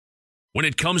When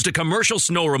it comes to commercial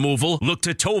snow removal, look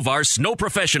to Tovar Snow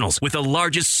Professionals. With the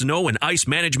largest snow and ice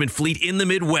management fleet in the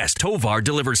Midwest, Tovar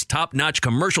delivers top-notch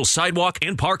commercial sidewalk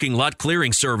and parking lot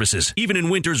clearing services, even in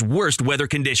winter's worst weather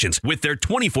conditions. With their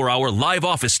 24-hour live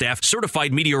office staff,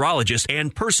 certified meteorologists,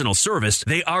 and personal service,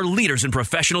 they are leaders in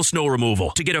professional snow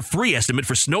removal. To get a free estimate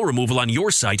for snow removal on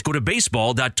your site, go to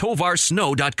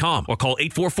baseball.tovarsnow.com or call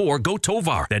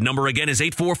 844-GO-TOVAR. That number again is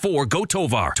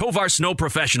 844-GO-TOVAR. Tovar Snow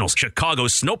Professionals,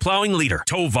 Chicago's snow plowing leader.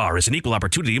 Tovar is an equal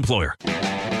opportunity employer. We're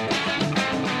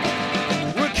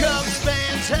Cubs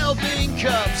fans helping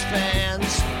Cubs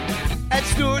fans at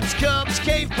Stewart's Cubs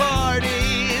Cave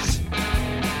parties.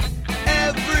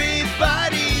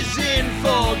 Everybody's in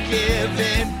for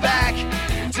giving back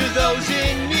to those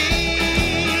in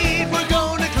need. We're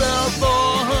going to Club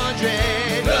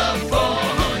 400. Club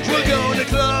 400. We're going to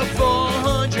Club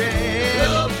 400.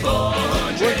 Club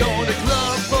 400. We're going to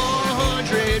Club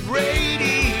 400 Radio.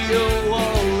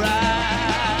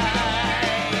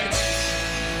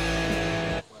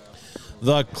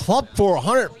 The Club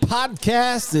 400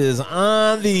 podcast is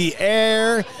on the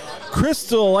air.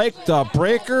 Crystal Lake, the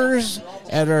Breakers,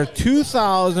 at our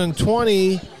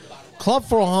 2020 Club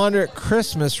 400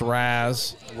 Christmas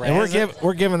Raz. And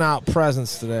we're giving out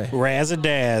presents today.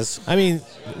 Razzadazz. I mean,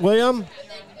 William,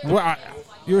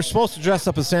 you were supposed to dress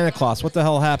up as Santa Claus. What the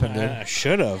hell happened, dude? I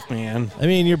should have, man. I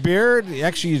mean, your beard,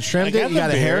 actually, you trimmed it. You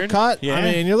got a haircut. Yeah. I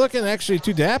mean, you're looking actually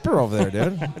too dapper over there,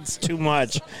 dude. It's too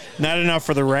much. Not enough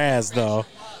for the Raz, though.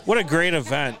 What a great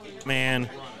event,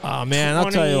 man. Oh, man, I'll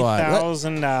tell you what.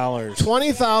 $20,000.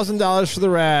 $20,000 for the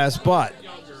Raz, but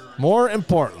more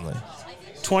importantly,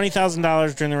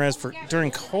 $20,000 during the Raz during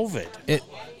COVID.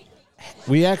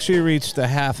 We actually reached the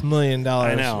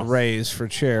 $500,000 raise for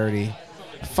charity.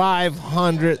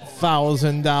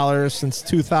 $500,000 since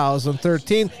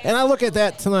 2013, and I look at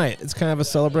that tonight. It's kind of a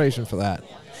celebration for that.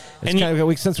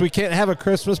 Since we can't have a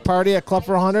Christmas party at Club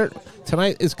 400,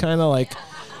 tonight is kind of like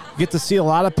you get to see a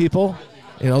lot of people.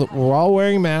 You know, we're all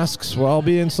wearing masks, we're all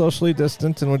being socially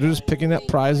distant, and we're just picking up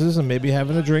prizes and maybe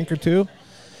having a drink or two,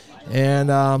 and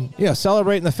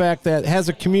celebrating the fact that as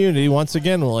a community, once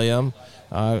again, William.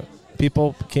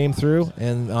 People came through,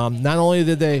 and not only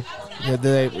did we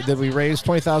raise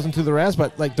 $20,000 to the Raz,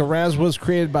 but like the Raz was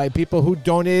created by people who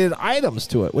donated items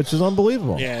to it, which is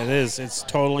unbelievable. Yeah, it is. It's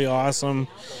totally awesome.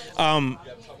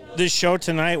 This show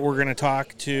tonight, we're going to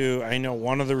talk to. I know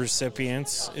one of the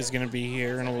recipients is going to be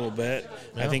here in a little bit.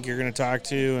 Yeah. I think you're going to talk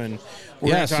to, and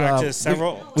we're going to talk to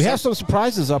several. We have some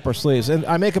surprises up our sleeves, and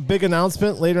I make a big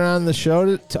announcement later on in the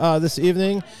show this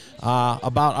evening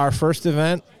about our first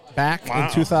event. Back in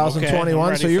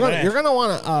 2021, okay, so you're gonna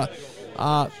want to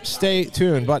stay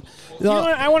tuned. But you know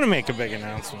what? I want to make a big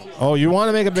announcement. Oh, you want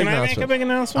to make a big announcement? Can I make a big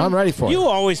announcement? I'm ready for it. You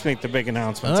always make the big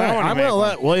announcements. All right, I'm going to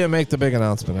let William make the big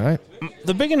announcement. All right.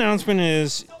 The big announcement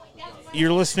is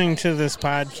you're listening to this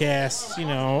podcast,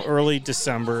 early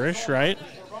December-ish, right?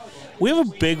 We have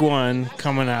a big one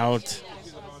coming out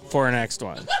for our next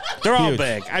one. They're all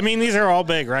big. I mean, these are all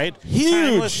big, right? Huge.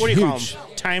 Timeless. What do you call them?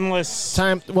 Timeless.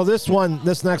 Well, this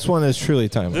next one is truly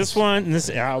timeless.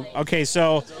 Okay,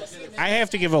 so I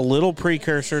have to give a little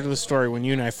precursor to the story. When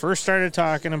you and I first started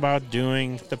talking about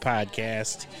doing the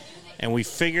podcast, and we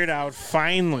figured out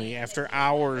finally, after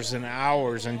hours and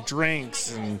hours and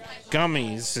drinks and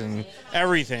gummies and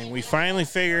everything, we finally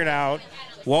figured out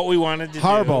what we wanted to do.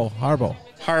 Harbo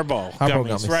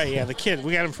gummies. Right, yeah, the kid.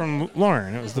 We got them from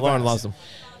Lauren. It was the Lauren best. loves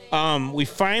them. We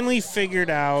finally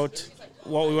figured out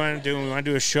what we want to do. We want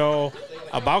to do a show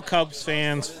about Cubs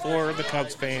fans for the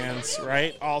Cubs fans,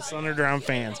 right? All centered around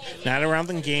fans, not around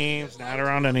the games, not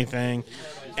around anything.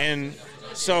 And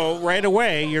so right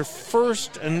away, your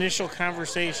first initial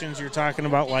conversations, you're talking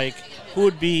about like who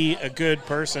would be a good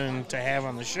person to have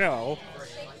on the show.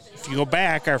 If you go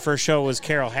back, our first show was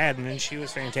Carol Haddon, and she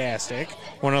was fantastic.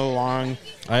 One of the long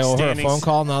I owe her a phone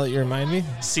call now that you remind me.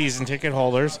 Season ticket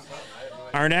holders.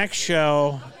 Our next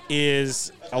show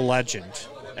is a legend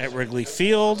at Wrigley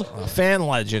Field. A fan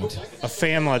legend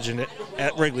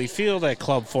at Wrigley Field, at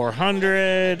Club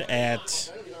 400,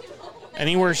 at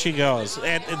anywhere she goes.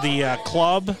 At the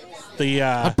club.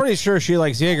 I'm pretty sure she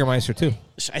likes Jägermeister, too.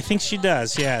 I think she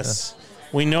does, yes. Yeah.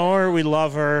 We know her. We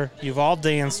love her. You've all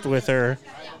danced with her.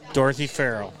 Dorothy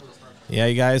Farrell. Yeah,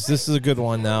 you guys, this is a good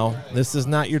one now. This is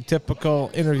not your typical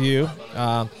interview.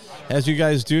 As you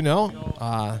guys do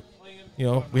know,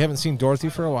 we haven't seen Dorothy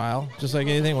for a while. Just like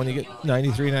anything, when you get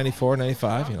 93, 94,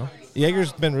 95,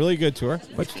 Jaeger's been really good to her,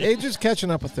 but age is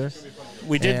catching up with her.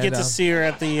 We did get to see her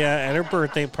at her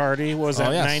birthday party. Was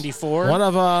that 94? One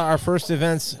of our first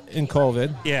events in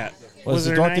COVID. Yeah. Was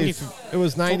it her It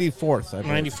was 94th, I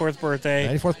believe. 94th birthday.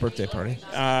 94th birthday party.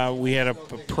 We had a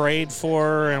parade for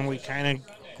her, and we kind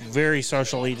of very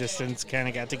socially distanced, kind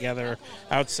of got together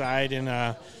outside in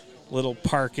a little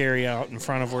park area out in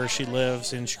front of where she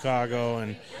lives in Chicago,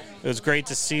 and it was great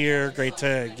to see her, great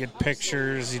to get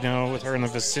pictures, with her in the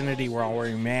vicinity. We're all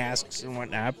wearing masks and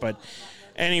whatnot, but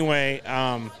anyway,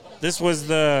 this was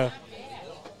the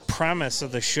premise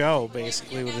of the show,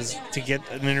 basically, was to get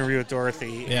an interview with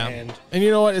Dorothy. Yeah. And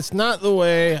you know what? It's not the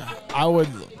way I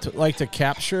would like to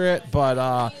capture it, but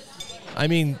I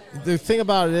mean, the thing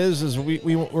about it is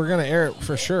we're going to air it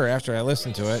for sure after I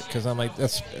listen to it, because I'm like,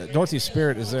 Dorothy's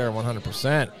spirit is there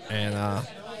 100%, and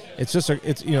it's just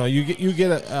you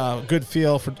get a good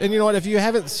feel for. And you know what? If you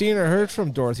haven't seen or heard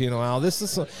from Dorothy in a while,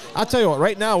 I'll tell you what.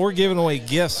 Right now, we're giving away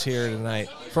gifts here tonight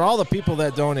for all the people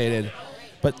that donated.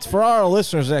 But for our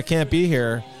listeners that can't be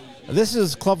here, this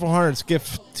is Club 400's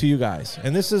gift to you guys.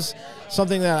 And this is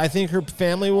something that I think her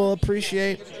family will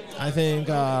appreciate. I think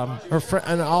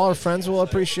and all her friends will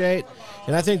appreciate.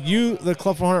 And I think you, the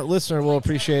Club 400 listener, will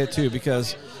appreciate it too,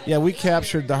 because, we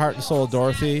captured the heart and soul of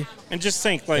Dorothy. And just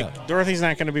think, Dorothy's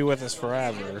not going to be with us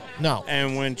forever. No.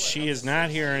 And when she is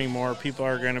not here anymore, people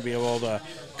are going to be able to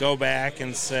go back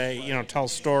and say, tell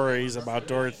stories about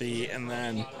Dorothy, and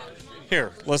then,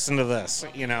 here, listen to this,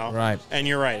 Right. And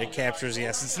you're right, it captures the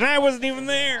essence. And I wasn't even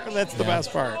there. That's the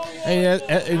best part. And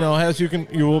as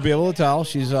you will be able to tell,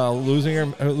 she's losing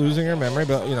her memory.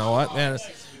 But you know what, man,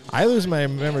 I lose my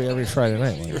memory every Friday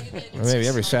night, or maybe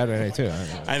every Saturday night too.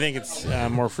 I think it's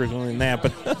more frequently than that,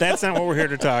 but that's not what we're here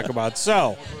to talk about.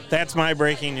 So that's my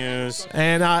breaking news.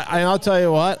 And I'll tell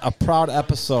you what, a proud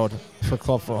episode for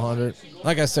Club 400.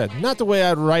 Like I said, not the way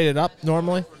I'd write it up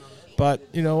normally, but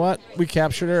you know what, we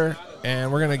captured her.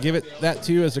 And we're going to give that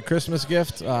to you as a Christmas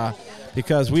gift,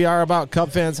 because we are about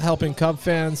Cub fans helping Cub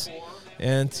fans,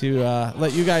 and to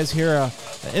let you guys hear an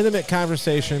intimate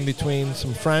conversation between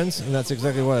some friends, and that's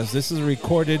exactly what it is. This is a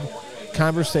recorded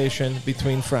conversation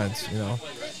between friends,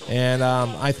 And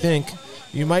I think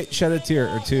you might shed a tear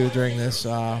or two during this.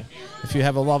 If you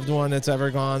have a loved one that's ever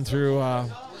gone through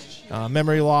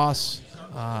memory loss,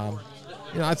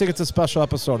 I think it's a special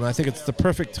episode, and I think it's the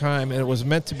perfect time, and it was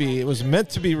meant to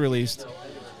be released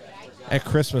at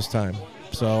Christmas time.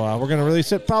 So we're going to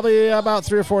release it probably about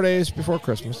 3 or 4 days before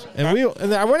Christmas, and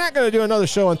we're not going to do another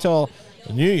show until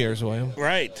New Year's, William.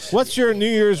 Right. What's your New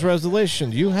Year's resolution?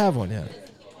 Do you have one yet?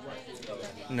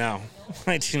 No,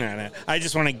 I do not. I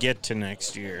just want to get to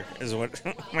next year is what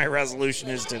my resolution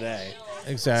is today.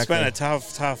 Exactly. It's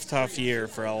been a tough year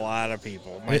for a lot of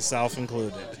people, myself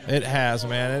included. It has,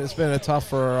 man. It's been a tough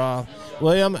for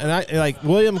William, and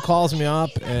William calls me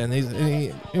up, and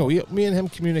me and him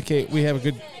communicate. We have a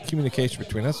good communication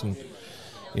between us, and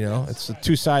it's a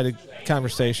two-sided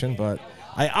conversation. But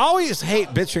I always hate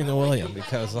bitching to William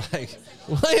because,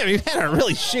 William, you had a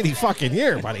really shitty fucking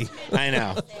year, buddy. I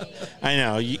know.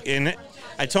 And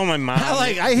I told my mom.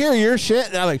 I hear your shit,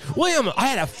 and I'm like, William, I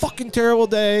had a fucking terrible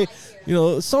day.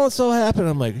 So and so happened.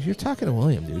 I'm like, you're talking to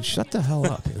William, dude. Shut the hell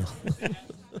up.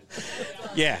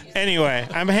 Yeah. Anyway,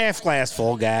 I'm a half glass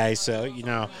full guy, so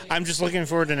I'm just looking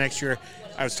forward to next year.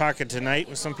 I was talking tonight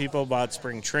with some people about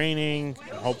spring training.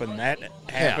 I'm hoping that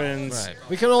happens. Yeah, right.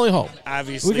 We can only hope.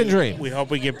 Obviously, we can dream. We hope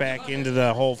we get back into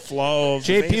the whole flow of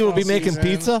JP will be making season.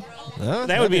 pizza.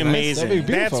 That would be amazing. Nice.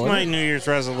 That's my New Year's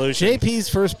resolution. JP's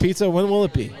first pizza. When will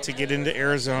it be? To get into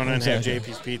Arizona and have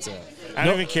JP's pizza. I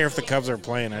don't even care if the Cubs are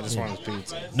playing. I just want his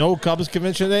pizza. No Cubs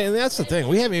convention today, and that's the thing.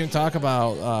 We haven't even talked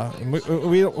about.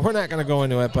 We're not going to go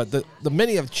into it, but the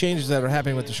many of changes that are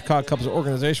happening with the Chicago Cubs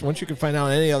organization, which you can find out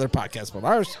on any other podcast but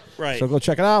ours. Right. So go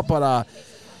check it out. But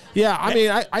yeah, I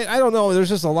mean, I don't know. There's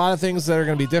just a lot of things that are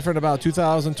going to be different about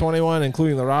 2021,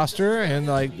 including the roster, and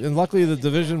luckily the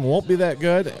division won't be that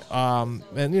good.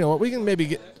 And you know what, we can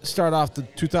maybe start off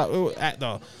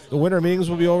the winter meetings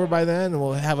will be over by then, and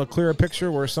we'll have a clearer picture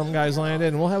where some guys landed,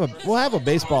 and we'll have a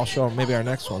baseball show maybe our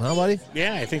next one, huh, buddy?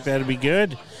 Yeah, I think that'd be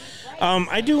good.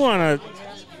 I do want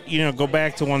to, go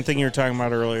back to one thing you were talking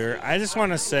about earlier. I just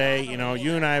want to say,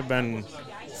 you and I have been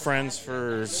friends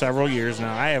for several years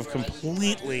now. I have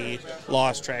completely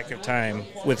lost track of time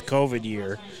with COVID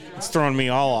year. It's thrown me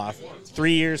all off.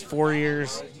 3 years, 4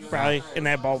 years, probably in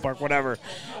that ballpark, whatever.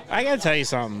 I got to tell you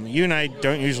something. You and I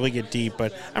don't usually get deep,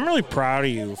 but I'm really proud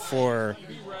of you for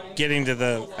getting to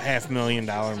the $500,000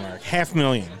 mark.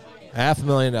 $500,000.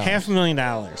 $500,000.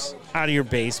 $500,000 out of your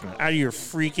basement, out of your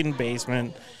freaking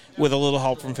basement, with a little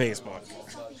help from Facebook.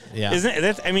 Yeah. Isn't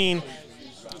it?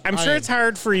 I'm sure it's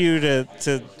hard for you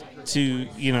to to,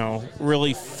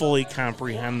 really fully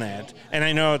comprehend that. And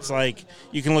I know it's like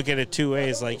you can look at it two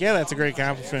ways, like, yeah, that's a great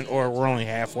accomplishment, or we're only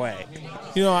halfway.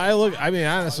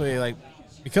 Honestly, like,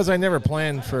 because I never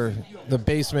planned for the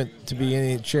basement to be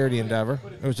any charity endeavor.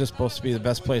 It was just supposed to be the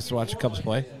best place to watch the Cubs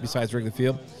play, besides Wrigley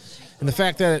Field. And the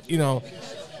fact that,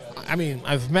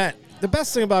 I've met the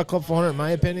best thing about Club 400, in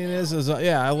my opinion, is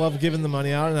I love giving the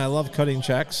money out, and I love cutting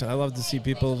checks, and I love to see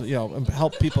people,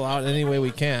 help people out in any way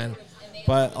we can.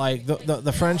 But like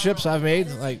the friendships I've made,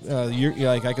 like you're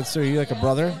like, I consider you like a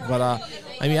brother. But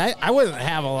I wouldn't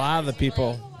have a lot of the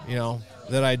people,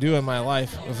 that I do in my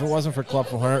life if it wasn't for Club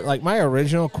 400. Like my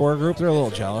original core group, they're a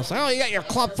little jealous. Oh, you got your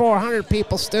Club 400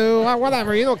 people, Stu. Oh,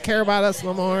 whatever, you don't care about us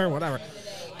no more, whatever.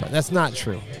 But that's not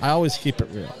true. I always keep it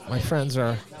real. My friends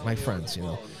are my friends,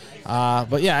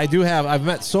 But yeah, I've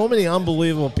met so many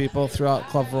unbelievable people throughout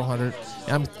Club 400.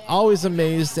 I'm always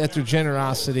amazed at their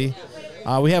generosity.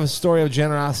 We have a story of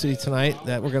generosity tonight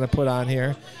that we're going to put on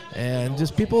here, and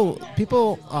just people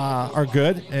are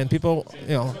good, and people,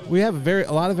 we have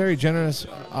a lot of very generous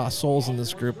souls in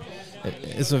this group.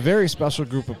 It's a very special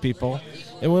group of people,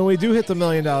 and when we do hit the $1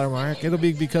 million mark, it'll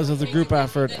be because of the group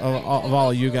effort of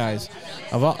all you guys.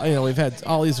 We've had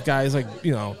all these guys like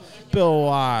Bill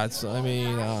Watts,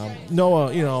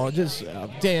 Noah, just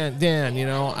Dan,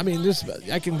 just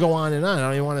I can go on and on. I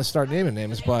don't even want to start naming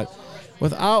names, but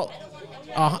without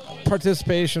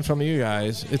participation from you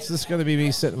guys, it's just going to be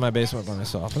me sitting in my basement by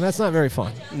myself, and that's not very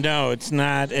fun. No, it's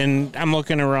not. And I'm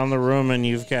looking around the room, and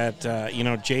you've got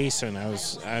Jason.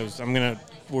 I'm going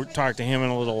to talk to him in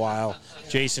a little while.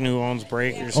 Jason, who owns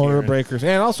Breakers, owner of Breakers,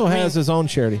 and also has his own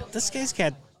charity. This guy's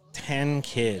got 10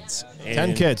 kids.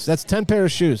 10 kids. That's 10 pairs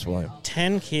of shoes, William.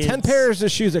 10 kids. 10 pairs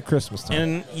of shoes at Christmas time.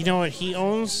 And you know what? He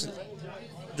owns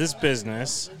this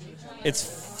business.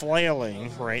 It's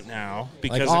flailing right now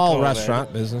because like of all COVID.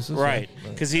 Restaurant businesses, right?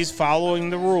 Because he's following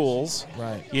the rules,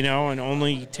 right? And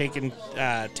only taking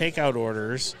takeout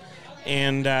orders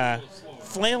and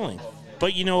flailing.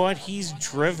 But you know what? He's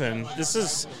driven.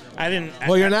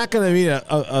 You're not going to meet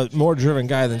a more driven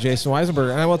guy than Jason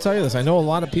Weisenberger, and I will tell you this: I know a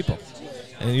lot of people,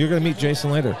 and you're going to meet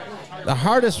Jason later. The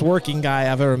hardest working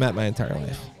guy I've ever met my entire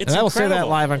life. It's and I will incredible. say that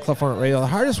live on Club 400 Radio. The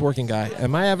hardest working guy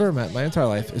I ever met my entire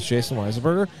life is Jason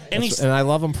Weisenberger. And I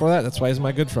love him for that. That's why he's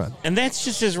my good friend. And that's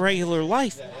just his regular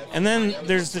life. And then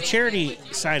there's the charity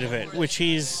side of it, which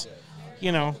he's,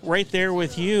 right there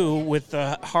with you with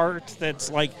the heart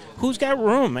that's like, who's got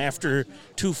room after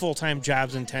 2 full-time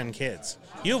jobs and 10 kids?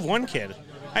 You have 1 kid.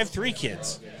 I have 3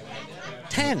 kids.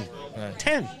 10. Right.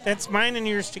 10. That's mine and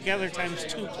yours together times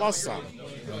 2 plus some.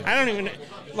 I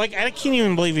can't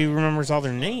even believe he remembers all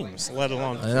their names, let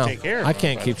alone take care of them. I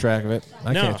can't keep track of it.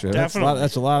 Definitely.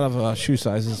 That's a lot of shoe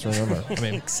sizes to remember.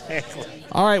 Exactly.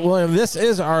 All right, William, this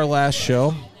is our last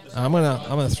show. I'm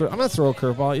gonna throw a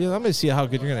curveball at you. I'm gonna see how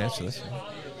good you're gonna answer this.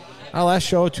 Our last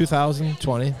show,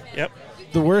 2020. Yep.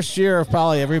 The worst year of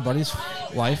probably everybody's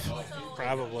life.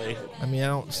 Probably. I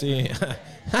don't see.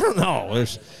 I don't know.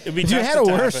 If you had a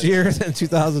worse year than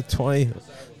 2020,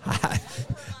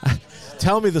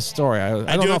 tell me the story.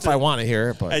 I don't know if I want to hear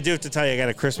it, but I do have to tell you, I got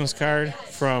a Christmas card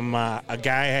from a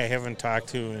guy I haven't talked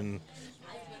to in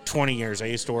 20 years. I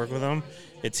used to work with him.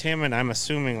 It's him and I'm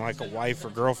assuming like a wife or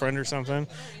girlfriend or something,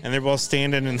 and they're both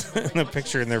standing in the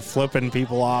picture and they're flipping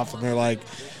people off, and they're like,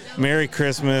 "Merry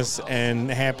Christmas and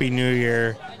Happy New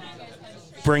Year.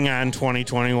 Bring on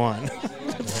 2021."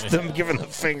 Them giving the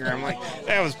finger. I'm like,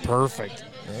 that was perfect.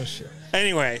 Oh shit.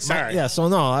 Anyway, sorry. I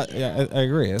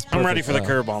agree. I'm ready for the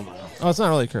curveball now. Oh, it's not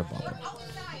really a curveball.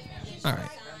 All right.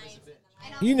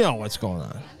 You know what's going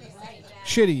on.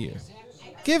 Shitty year.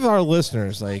 Give our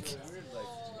listeners,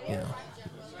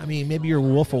 maybe your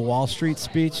Wolf of Wall Street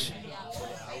speech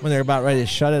when they're about ready to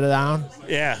shut it down.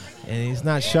 Yeah. And he's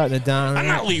not shutting it down. I'm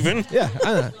not leaving. Yeah,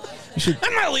 I know.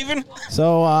 I'm not leaving.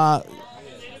 So,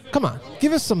 come on,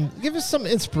 give us some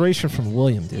inspiration from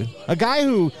William, dude. A guy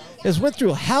who has went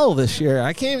through hell this year.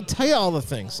 I can't even tell you all the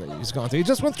things that he's gone through. He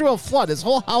just went through a flood. His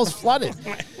whole house flooded.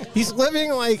 He's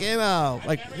living with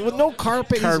no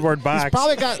carpet. Cardboard box. He's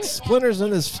probably got splinters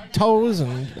in his toes,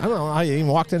 and I don't know how you even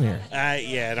walked in here.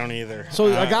 I don't either. So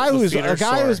a guy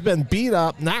who's been beat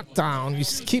up, knocked down. You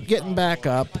keep getting back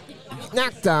up,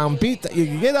 knocked down, you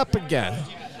get up again.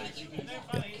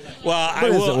 Well,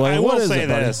 I will say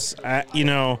this.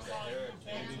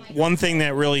 One thing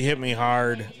that really hit me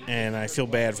hard, and I feel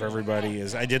bad for everybody,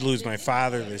 is I did lose my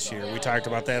father this year. We talked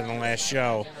about that in the last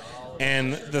show.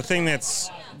 And the thing that's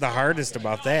the hardest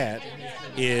about that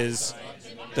is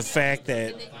the fact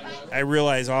that I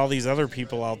realize all these other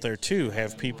people out there, too,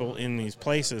 have people in these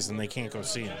places, and they can't go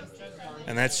see them.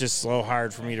 And that's just so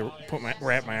hard for me to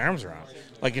wrap my arms around.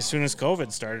 Like, as soon as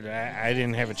COVID started, I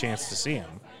didn't have a chance to see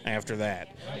him after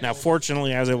that. Now,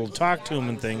 fortunately, I was able to talk to him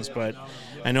and things, but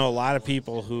I know a lot of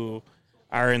people who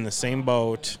are in the same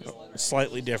boat,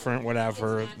 slightly different,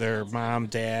 whatever. Their mom,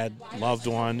 dad, loved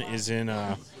one is in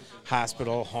a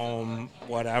hospital, home,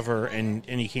 whatever, and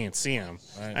you can't see him.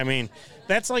 Right. I mean,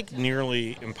 that's like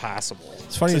nearly impossible.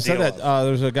 It's funny you said that.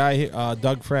 There's a guy,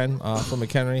 Doug Friend from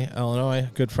McHenry, Illinois,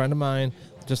 a good friend of mine,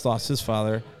 just lost his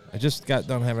father. I just got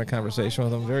done having a conversation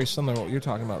with him, very similar to what you're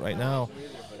talking about right now.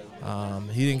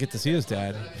 He didn't get to see his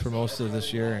dad for most of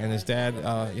this year, and his dad,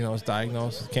 was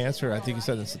diagnosed with cancer, I think he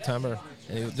said in September,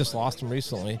 and he just lost him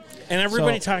recently. And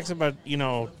everybody talks about,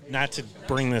 not to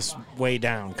bring this way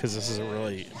down because this is a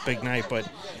really big night, but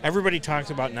everybody talks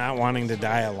about not wanting to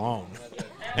die alone.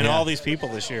 And all these people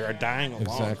this year are dying alone.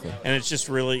 Exactly. And it's just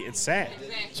really, it's sad.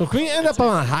 So can we end up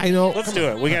on a high note? Let's do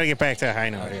it. We got to get back to a high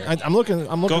note here. I'm looking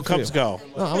Go for Cubs, you. go.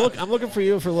 No, I'm looking for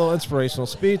you for a little inspirational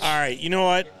speech. All right. You know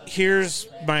what? Here's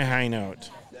my high note.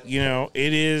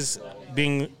 It is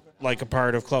being like a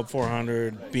part of Club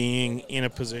 400, being in a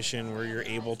position where you're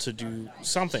able to do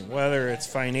something, whether it's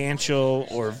financial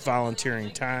or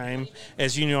volunteering time.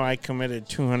 As you know, I committed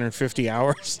 250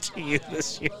 hours to you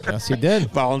this year. Yes, he did.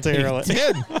 Voluntarily. He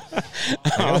did. I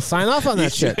gotta sign off on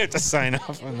that shit. You have to sign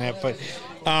off on that. But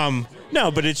no,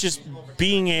 but it's just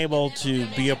being able to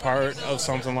be a part of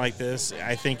something like this,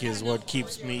 I think, is what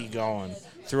keeps me going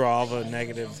through all the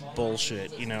negative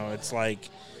bullshit. It's like,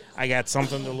 I got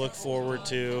something to look forward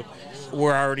to.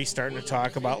 We're already starting to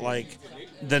talk about, like,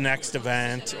 the next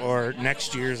event or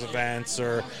next year's events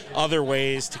or other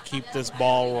ways to keep this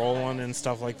ball rolling and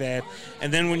stuff like that.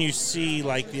 And then when you see,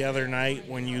 like, the other night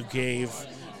when you gave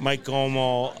Mike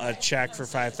Gomo a check for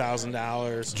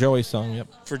 $5,000. Joey Song, yep.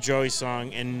 For Joey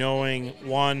Song, and knowing,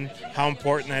 one, how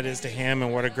important that is to him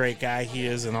and what a great guy he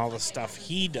is and all the stuff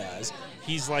he does.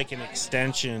 He's like an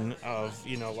extension of,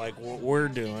 like what we're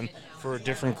doing for a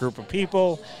different group of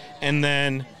people. And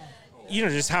then,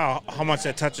 just how much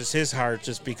that touches his heart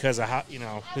just because of how,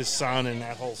 his son and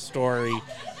that whole story.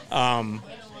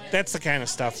 That's the kind of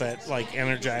stuff that, like,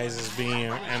 energizes me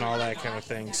and all that kind of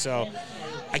thing. So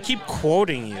I keep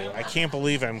quoting you. I can't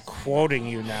believe I'm quoting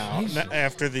you now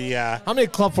after the... How many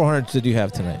Club 400s did you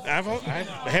have tonight? I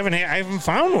haven't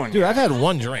found one Dude, yet. I've had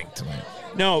one drink tonight.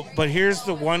 No, but here's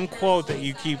the one quote that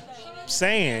you keep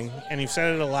saying, and you've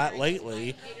said it a lot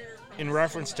lately, in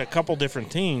reference to a couple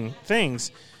different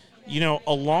things.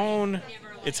 Alone,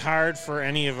 it's hard for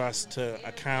any of us to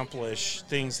accomplish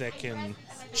things that can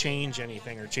change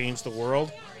anything or change the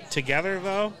world. Together,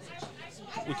 though,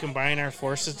 we combine our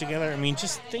forces together. I mean,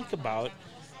 just think about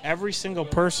every single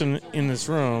person in this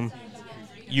room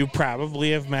you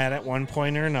probably have met at one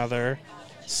point or another.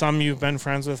 Some you've been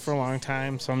friends with for a long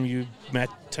time. Some you met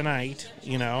tonight,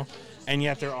 and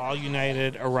yet they're all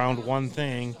united around one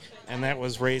thing, and that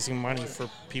was raising money for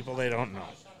people they don't know.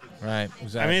 Right,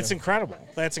 exactly. I mean, it's incredible.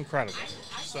 That's incredible.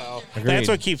 So Agreed. That's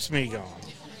what keeps me going.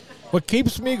 What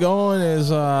keeps me going is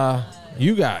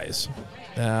you guys.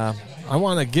 I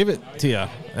want to give it to you.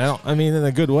 I mean, in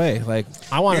a good way. Like,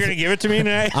 I want. You're gonna give it to me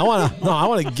tonight? I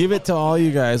want to give it to all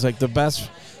you guys. Like, the best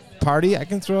party I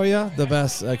can throw you, the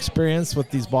best experience with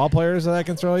these ball players that I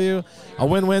can throw you, a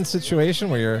win-win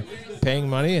situation where you're paying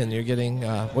money and you're getting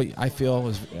what I feel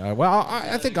was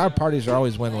I think our parties are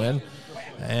always win-win,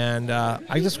 and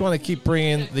I just want to keep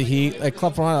bringing the heat. Like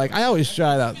Club 400, like I always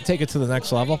try to take it to the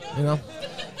next level,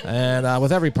 and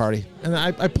with every party, and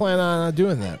I plan on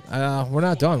doing that. We're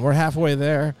not done. We're halfway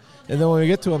there, and then when we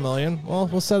get to 1 million, well,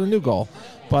 we'll set a new goal.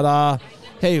 But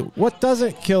hey, what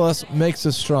doesn't kill us makes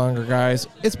us stronger, guys.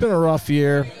 It's been a rough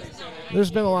year. There's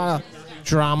been a lot of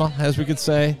drama, as we could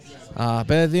say.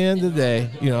 But at the end of the day,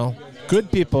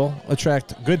 good people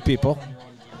attract good people.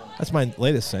 That's my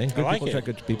latest saying. Good people attract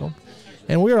good people.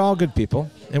 And we're all good people.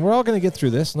 And we're all going to get through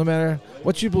this, no matter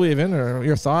what you believe in or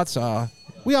your thoughts.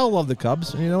 We all love the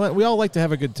Cubs. And you know what? We all like to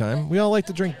have a good time. We all like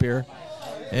to drink beer.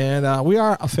 And we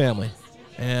are a family.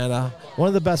 And one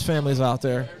of the best families out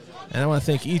there. And I want to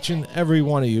thank each and every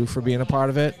one of you for being a part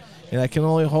of it. And I can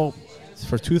only hope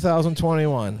for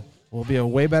 2021 will be a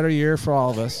way better year for all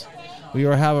of us. We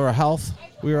will have our health.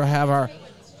 We will have our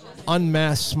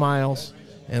unmasked smiles.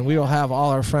 And we will have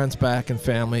all our friends back and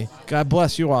family. God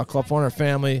bless you all, Club 400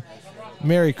 family.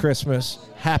 Merry Christmas.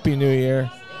 Happy New Year.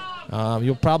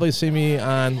 You'll probably see me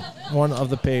on one of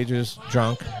the pages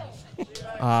drunk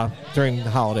during the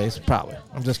holidays. Probably.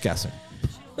 I'm just guessing.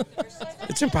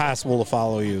 It's impossible to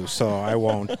follow you, so I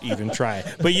won't even try.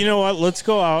 But you know what? Let's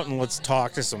go out and let's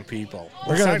talk to some people.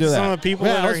 We're going to do that. Some of the people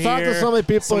that are let's talk here, to some of the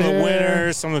people some of the here.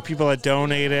 winners, some of the people that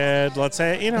donated. Let's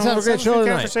have a great show good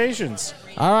tonight. conversations.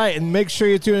 All right, and make sure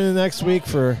you tune in next week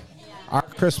for our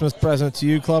Christmas present to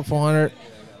you, Club 400,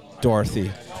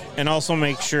 Dorothy. And also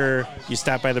make sure you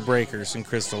stop by the Breakers in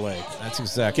Crystal Lake. That's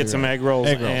exactly Get some right. egg rolls.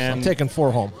 Egg rolls. And, I'm taking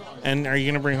 4 home. And are you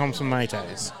going to bring home some Mai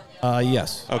Tais?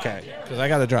 Yes. Okay. Because I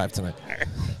got to drive tonight.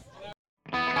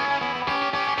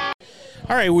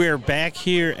 All right, we're back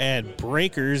here at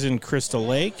Breakers in Crystal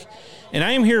Lake, and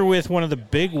I am here with one of the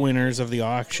big winners of the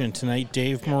auction tonight,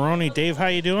 Dave Maroney. Dave, how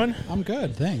you doing? I'm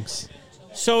good, thanks.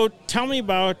 So tell me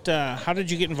about how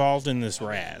did you get involved in this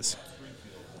Raz?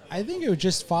 I think it was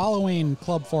just following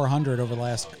Club 400 over the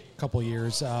last couple of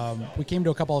years. We came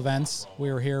to a couple events.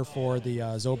 We were here for the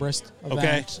Zobrist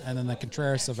event and then the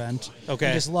Contreras event. Okay.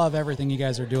 I just love everything you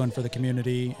guys are doing for the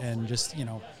community and just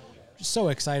so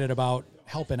excited about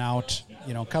helping out,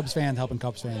 Cubs fans helping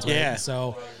Cubs fans. Right? Yeah.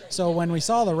 So when we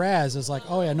saw the Raz, it's like,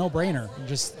 oh yeah, no brainer.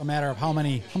 Just a matter of how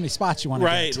many spots you want to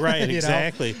get. Right,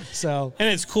 exactly. So and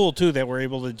it's cool too that we're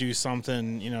able to do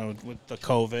something, with the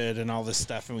COVID and all this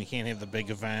stuff, and we can't have the big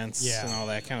events and all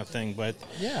that kind of thing. But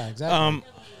yeah, exactly.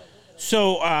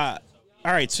 So all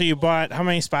right. So you bought how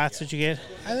many spots did you get?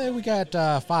 I think we got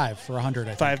 5 for 100.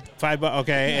 I think. Five.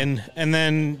 Okay, and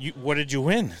then what did you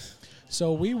win?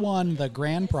 So we won the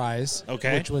grand prize,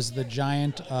 which was the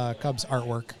giant Cubs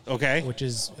artwork, which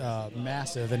is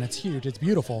massive, and it's huge. It's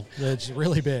beautiful. It's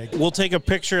really big. We'll take a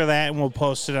picture of that, and we'll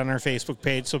post it on our Facebook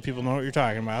page so people know what you're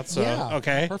talking about. So,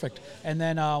 yeah, perfect. And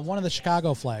then one of the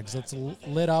Chicago flags that's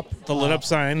lit up. The lit up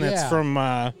sign that's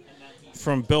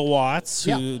from Bill Watts,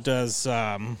 who does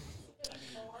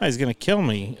he's going to kill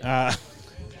me.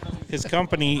 His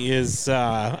company is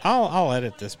I'll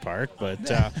edit this part, but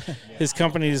his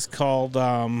company is called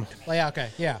All right,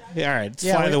 it's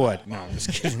Fly the Wood. No, I'm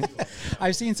just kidding.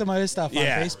 I've seen some of his stuff on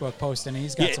Facebook posting.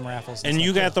 He's got some raffles. And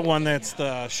you got the one that's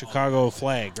the Chicago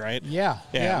flag, right? Yeah.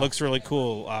 It looks really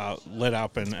cool, lit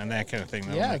up and that kind of thing.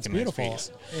 Yeah, it's beautiful.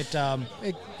 Nice it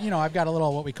I've got a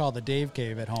little what we call the Dave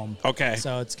Cave at home. Okay.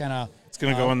 So it's kind of. It's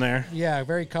going to go in there? Yeah,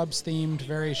 very Cubs themed,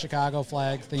 very Chicago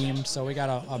flag themed. So we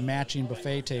got a matching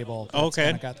buffet table. That's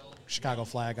kind of got the Chicago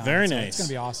flag on it. Very so nice. It's going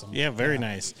to be awesome. Yeah, very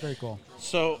nice. Very cool.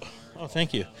 So,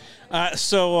 thank you.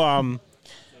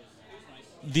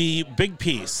 The big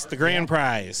piece, the grand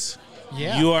prize.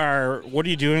 Yeah. What are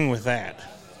you doing with that?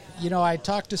 I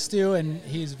talked to Stu, and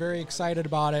he's very excited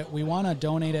about it. We want to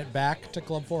donate it back to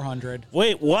Club 400.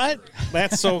 Wait, what?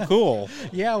 That's so cool.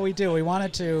 Yeah, we do. We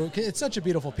wanted to. It's such a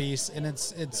beautiful piece, and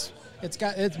it's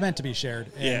meant to be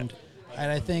shared. And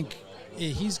I think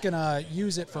he's gonna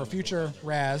use it for a future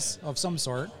Raz of some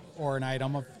sort or an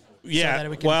item of. Yeah. So that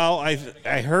we can, well,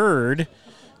 I heard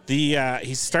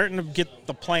he's starting to get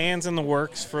the plans in the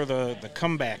works for the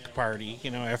comeback party.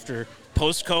 After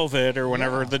post-COVID or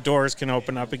whenever the doors can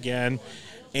open up again,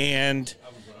 and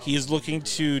he's looking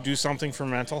to do something for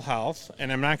mental health.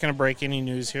 And I'm not going to break any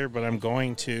news here, but I'm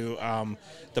going to.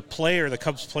 The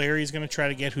Cubs player he's going to try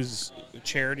to get, whose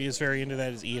charity is very into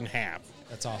that, is Ian Happ.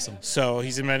 That's awesome. So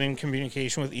he's been in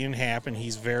communication with Ian Happ, and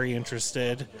he's very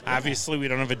interested. Obviously, we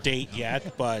don't have a date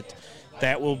yet, but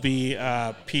that will be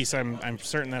a piece I'm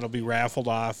certain that'll be raffled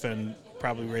off and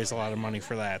probably raise a lot of money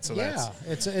for that. So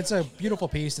it's a beautiful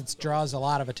piece. It draws a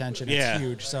lot of attention. It's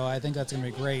huge. So I think that's going to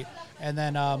be great. And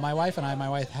then my wife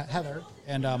Heather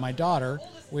and my daughter,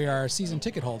 we are season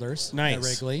ticket holders at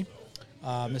Wrigley.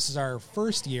 This is our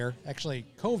first year. Actually,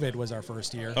 COVID was our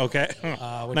first year. Okay.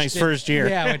 Nice first year.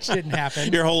 Yeah, which didn't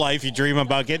happen. Your whole life you dream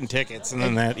about getting tickets, and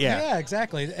then that, Yeah,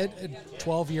 exactly. A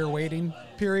 12-year waiting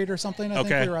period or something. I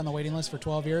think we were on the waiting list for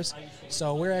 12 years.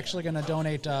 So we're actually going to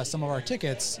donate some of our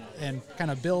tickets and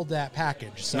kind of build that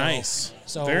package. So, nice.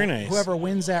 So very nice. Whoever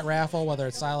wins that raffle, whether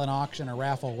it's silent auction or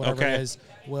raffle, whatever it is,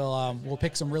 we'll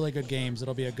pick some really good games.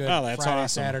 It'll be a good Friday,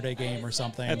 Saturday game or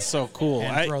something. That's so cool.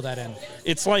 And throw that in.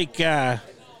 It's like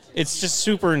it's just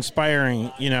super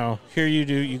inspiring. Here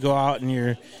you go out and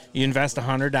you invest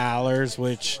 $100,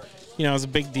 which is a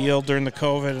big deal during the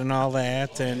COVID and all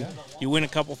that, and you win a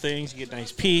couple things, you get a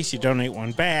nice piece, you donate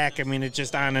one back. I mean, it's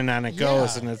just on and on it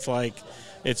goes, and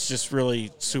it's just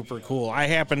really super cool. I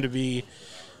happen to be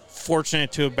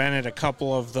fortunate to have been at a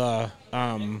couple of the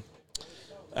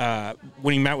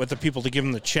when he met with the people to give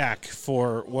him the check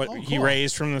for what he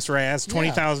raised from this Raz.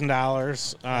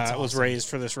 $20,000 was raised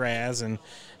for this Raz, and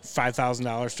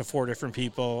 $5,000 to 4 different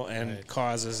people and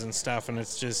causes and stuff, and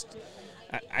it's just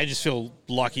I just feel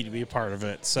lucky to be a part of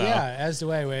it. So as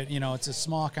do I. It's a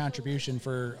small contribution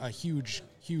for a huge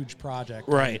huge project.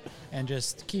 Right. And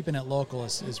just keeping it local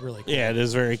is really cool. Yeah, it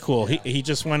is very cool. He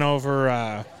just went over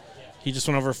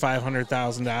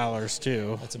 $500,000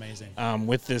 too. That's amazing.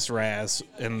 With this Raz,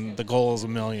 and the goal is $1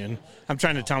 million. I'm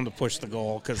trying to tell him to push the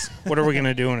goal because what are we going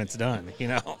to do when it's done?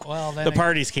 Well, then the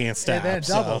parties can't stop. Then it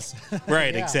doubles.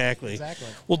 Right, Yeah, exactly. Exactly.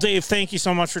 Well, Dave, thank you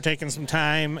so much for taking some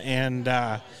time, and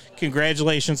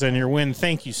congratulations on your win.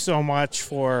 Thank you so much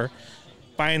for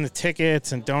buying the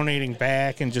tickets and donating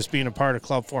back and just being a part of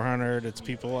Club 400. It's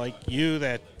people like you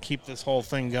that keep this whole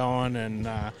thing going, and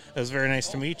it was very nice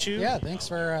to meet you. Yeah, thanks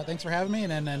for having me,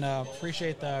 and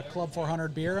appreciate the Club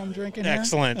 400 beer I'm drinking here.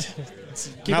 Excellent.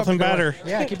 Nothing better.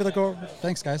 Yeah, keep it going.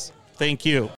 Thanks, guys. Thank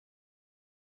you.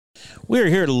 We're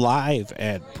here live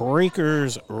at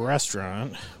Breakers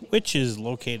Restaurant, which is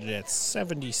located at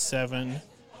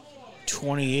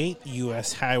 7728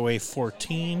 U.S. Highway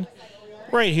 14,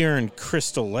 right here in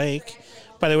Crystal Lake.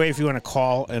 By the way, if you want to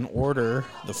call and order,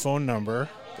 the phone number,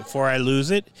 before I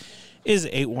lose it, is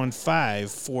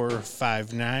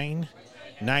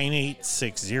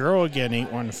 815-459-9860. Again,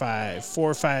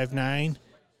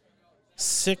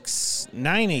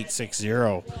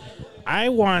 815-459-9860. I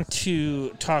want to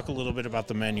talk a little bit about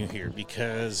the menu here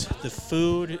because the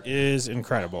food is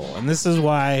incredible. And this is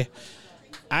why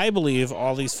I believe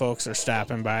all these folks are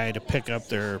stopping by to pick up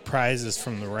their prizes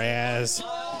from the Raz,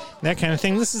 that kind of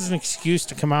thing. This is an excuse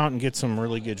to come out and get some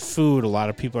really good food. A lot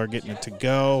of people are getting it to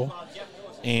go,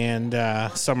 and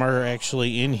some are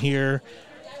actually in here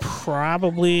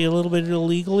probably a little bit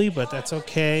illegally, but that's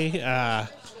okay.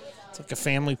 It's like a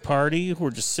family party.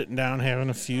 We're just sitting down having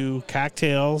a few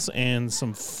cocktails and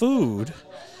some food.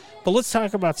 But let's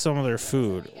talk about some of their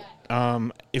food.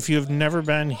 If you have never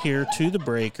been here to the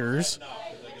Breakers,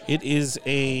 it is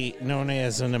known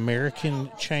as an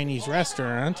American Chinese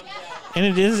restaurant, and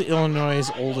it is Illinois'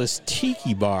 oldest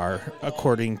tiki bar,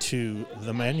 according to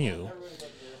the menu.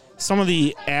 Some of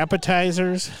the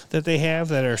appetizers that they have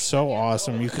that are so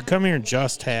awesome, you could come here and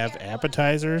just have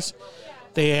appetizers.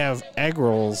 They have egg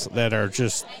rolls that are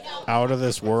just out of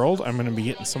this world. I'm going to be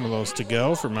getting some of those to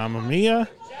go for Mamma Mia.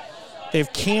 They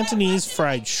have Cantonese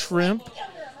fried shrimp,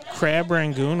 crab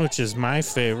rangoon, which is my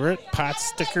favorite, pot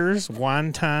stickers,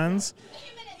 wontons,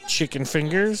 chicken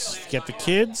fingers, get the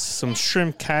kids, some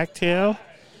shrimp cocktail,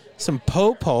 some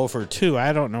po-po for two.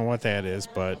 I don't know what that is,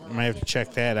 but I might have to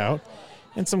check that out.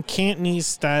 And some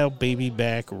Cantonese-style baby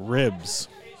back ribs.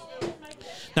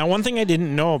 Now, one thing I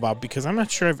didn't know about, because I'm not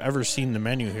sure I've ever seen the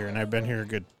menu here, and I've been here a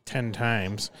good 10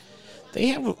 times, they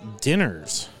have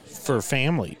dinners for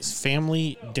families,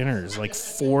 family dinners, like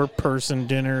 4-person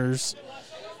dinners.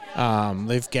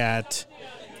 They've got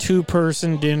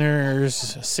 2-person dinners,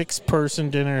 6-person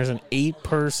dinners, an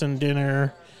 8-person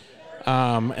dinner.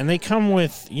 And they come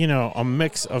with, a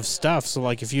mix of stuff. So,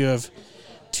 like, if you have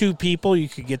 2 people, you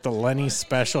could get the Lenny's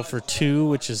special for 2,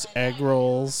 which is egg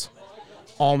rolls,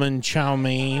 almond chow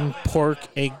mein, pork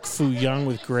egg foo young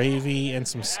with gravy, and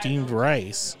some steamed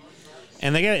rice.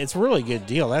 And it's a really good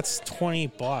deal. That's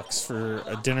 $20 for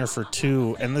a dinner for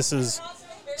 2, and this is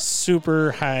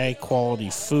super high quality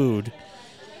food.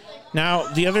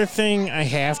 Now, the other thing I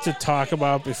have to talk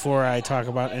about before I talk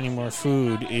about any more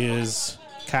food is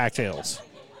cocktails.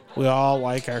 We all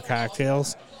like our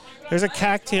cocktails. There's a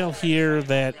cocktail here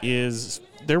that is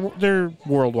they're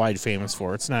worldwide famous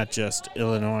for. It's not just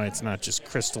Illinois. It's not just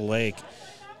Crystal Lake.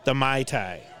 The Mai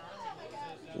Tai.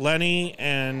 Lenny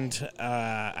and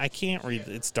I can't read.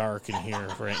 It's dark in here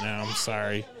right now. I'm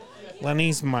sorry.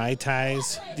 Lenny's Mai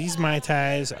Tais. These Mai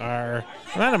Tais are...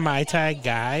 I'm not a Mai Tai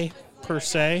guy, per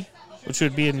se, which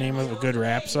would be a name of a good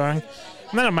rap song.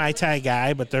 I'm not a Mai Tai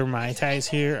guy, but their Mai Tais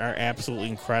here are absolutely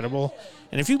incredible.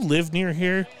 And if you live near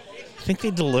here, I think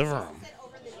they deliver them.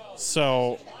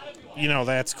 So...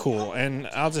 that's cool. And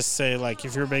I'll just say, like,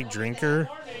 if you're a big drinker,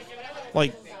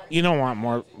 like, you don't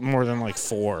want more than, like,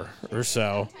 4 or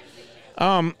so.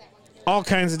 All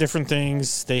kinds of different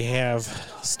things. They have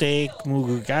steak,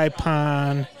 mugu gai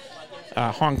pan,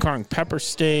 Hong Kong pepper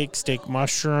steak, steak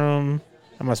mushroom.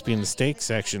 I must be in the steak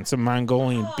section. Some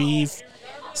Mongolian beef,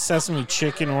 sesame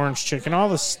chicken, orange chicken, all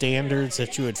the standards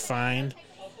that you would find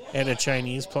at a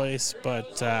Chinese place.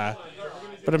 But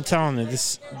I'm telling you,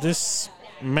 this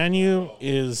menu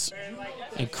is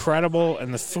incredible,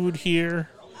 and the food here,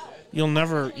 you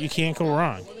can't go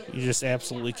wrong. You just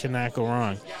absolutely cannot go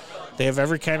wrong. They have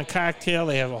every kind of cocktail.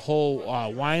 They have a whole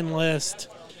wine list,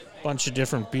 a bunch of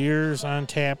different beers on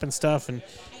tap and stuff. And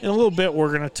in a little bit, we're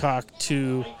going to talk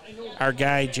to our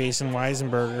guy, Jason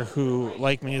Weisenberger, who,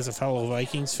 like me, is a fellow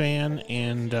Vikings fan,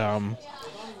 and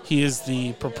he is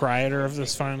the proprietor of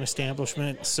this fine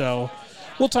establishment. So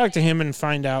we'll talk to him and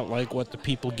find out like what the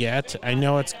people get. I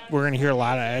know we're going to hear a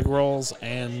lot of egg rolls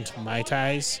and Mai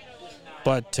Tais,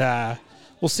 but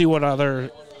we'll see what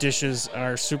other dishes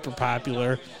are super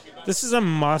popular. This is a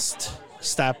must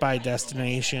stop by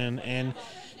destination, and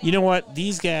you know what?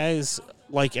 These guys,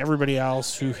 like everybody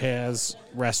else who has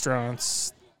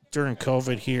restaurants during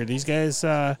COVID here, these guys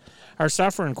are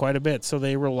suffering quite a bit, so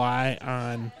they rely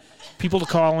on people to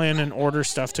call in and order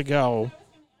stuff to go,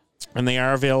 and they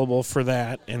are available for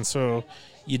that. And so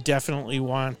you definitely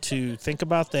want to think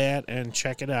about that and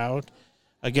check it out.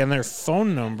 Again, their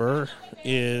phone number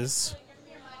is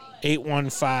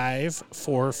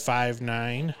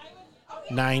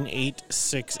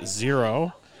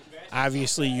 815-459-9860.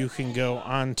 Obviously, you can go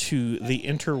onto the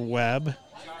interweb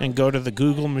and go to the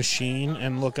Google machine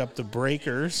and look up the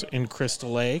Breakers in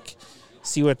Crystal Lake,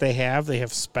 see what they have. They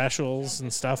have specials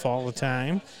and stuff all the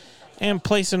time. And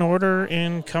place an order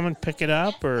and come and pick it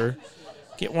up, or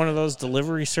get one of those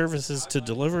delivery services to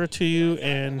deliver it to you.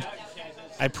 And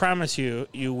I promise you,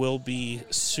 you will be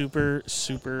super,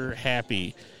 super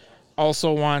happy.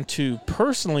 Also want to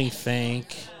personally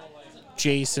thank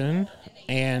Jason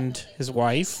and his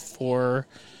wife for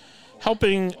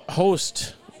helping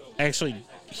host. Actually,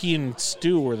 he and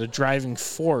Stu were the driving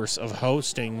force of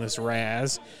hosting this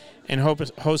Raz and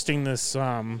hosting this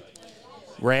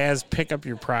Raz Pick Up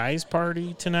Your Prize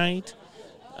party tonight.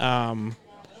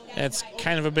 That's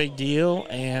kind of a big deal,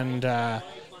 and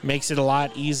makes it a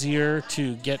lot easier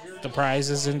to get the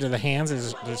prizes into the hands.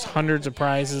 There's hundreds of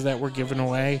prizes that we're giving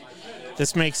away.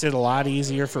 This makes it a lot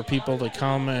easier for people to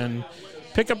come and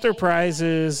pick up their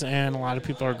prizes, and a lot of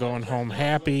people are going home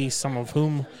happy, some of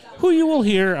who you will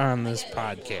hear on this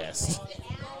podcast.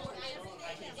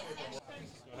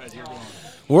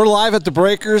 We're live at the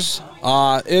Breakers.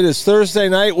 It is Thursday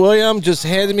night. William just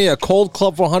handed me a cold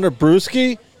Club 400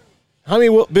 brewski. How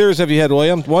many beers have you had,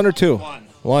 William? One or two?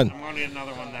 One. I'm going to get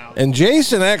another one now. And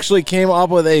Jason actually came up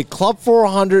with a Club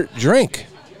 400 drink,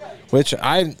 which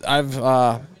I've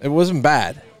it wasn't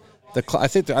bad. I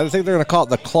think they're going to call it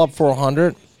the Club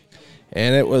 400,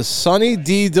 and it was Sunny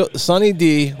D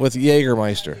with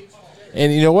Jägermeister,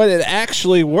 and you know what? It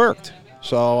actually worked.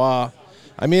 So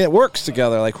I mean, it works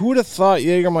together. Like, who would have thought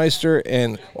Jägermeister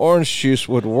and orange juice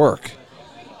would work?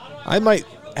 That might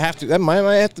have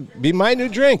to be my new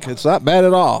drink. It's not bad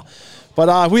at all.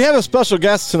 But we have a special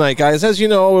guest tonight, guys. As you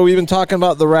know, we've been talking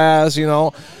about the Raz, and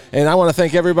I want to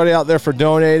thank everybody out there for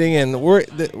donating. And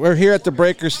we're here at the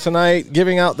Breakers tonight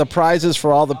giving out the prizes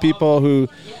for all the people who,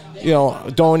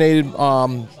 donated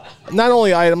not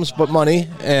only items but money.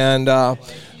 And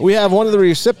we have one of the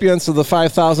recipients of the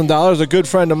 $5,000, a good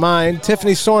friend of mine,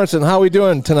 Tiffany Sorensen. How are we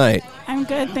doing tonight? I'm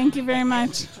good. Thank you very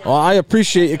much. Well, I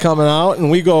appreciate you coming out,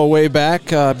 and we go way back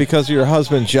because of your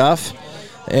husband, Jeff.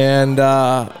 And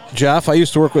Jeff, I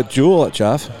used to work with Jewel at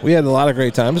Jeff. We had a lot of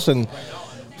great times. And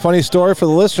funny story for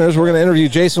the listeners, we're going to interview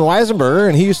Jason Weisenberger,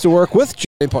 and he used to work with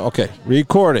Okay,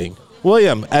 recording.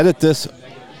 William, edit this.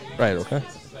 Right, okay?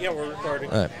 Yeah, we're recording.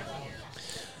 All right.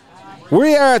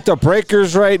 We are at the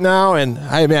Breakers right now, and,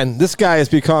 this guy is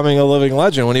becoming a living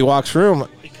legend when he walks through.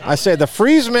 I say the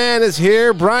Freeze Man is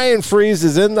here. Brian Freeze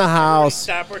is in the house.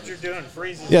 Stop what you're doing.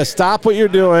 Freeze is here. Stop what you're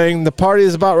doing. The party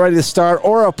is about ready to start,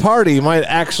 or a party might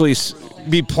actually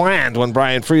be planned when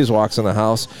Brian Freeze walks in the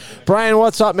house. Brian,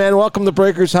 what's up, man? Welcome to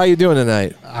Breakers. How you doing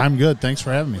tonight? I'm good. Thanks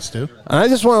for having me, Stu. And I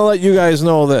just want to let you guys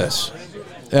know this.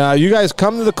 You guys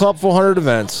come to the Club 400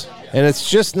 events, and it's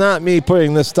just not me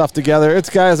putting this stuff together. It's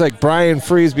guys like Brian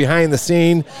Freeze behind the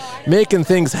scene, making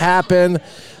things happen.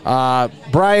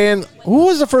 Brian, who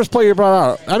was the first player you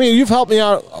brought out? I mean, you've helped me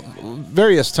out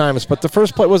various times, but the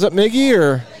first play, was it Miggy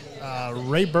or?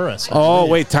 Ray Burris. Oh,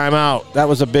 wait, time out. That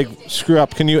was a big screw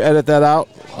up. Can you edit that out,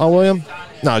 William?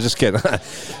 No, just kidding.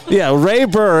 Yeah, Ray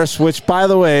Burris, which, by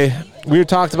the way, we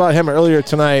talked about him earlier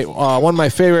tonight. One of my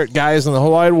favorite guys in the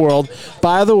whole wide world.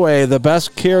 By the way, the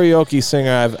best karaoke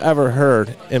singer I've ever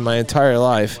heard in my entire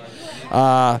life.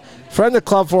 Friend of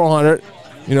Club 400,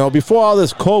 before all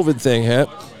this COVID thing hit,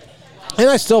 and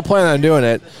I still plan on doing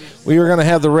it. We were going to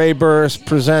have the Ray Burris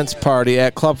Presents party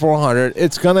at Club 400.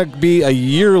 It's going to be a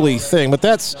yearly thing, but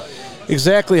that's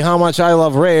exactly how much I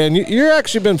love Ray. And you're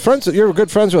actually been friends. You're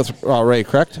good friends with Ray,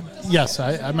 correct? Yes,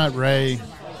 I met Ray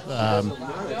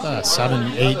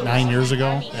 7, 8, 9 years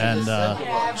ago,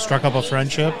 and struck up a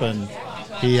friendship. And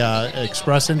he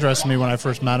expressed interest in me when I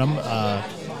first met him.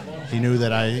 He knew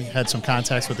that I had some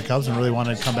contacts with the Cubs and really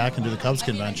wanted to come back and do the Cubs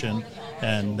convention.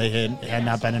 And they had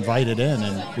not been invited in,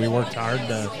 and we worked hard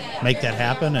to make that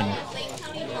happen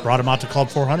and brought him out to Club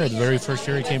 400 the very first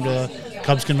year he came to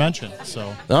Cubs convention.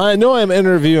 So now, I know I'm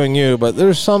interviewing you, but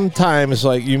there's sometimes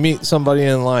like you meet somebody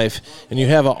in life and you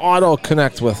have an auto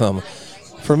connect with them.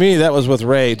 For me, that was with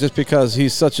Ray, just because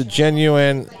he's such a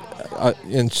genuine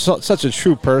and such a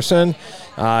true person.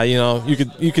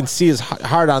 You can see his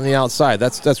heart on the outside.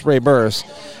 That's Ray Burris.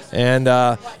 And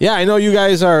I know you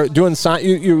guys are doing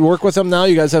you work with him now.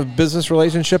 You guys have a business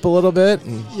relationship a little bit.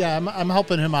 Yeah, I'm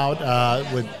helping him out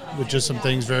with just some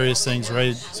things, various things.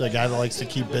 Ray's a guy that likes to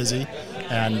keep busy,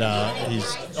 and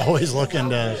he's always looking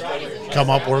to come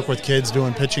up, work with kids,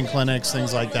 doing pitching clinics,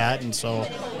 things like that. And so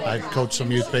I coach some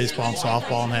youth baseball and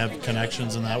softball and have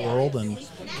connections in that world and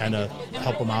kind of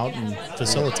help him out and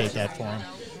facilitate that for him.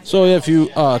 So if you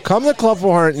come to Club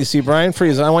 400 and you see Brian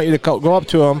Freeze, I want you to go up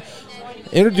to him,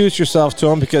 introduce yourself to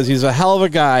him, because he's a hell of a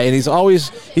guy, and he's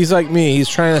like me. He's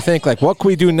trying to think like, what can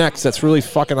we do next that's really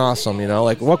fucking awesome,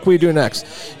 like what can we do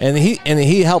next? And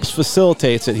he helps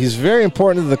facilitates it. He's very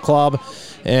important to the club.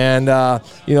 And,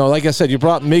 like I said, you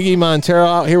brought Miggy Montero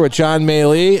out here with John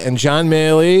Maley. And John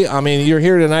Maley, I mean, you're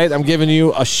here tonight. I'm giving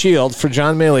you a shield for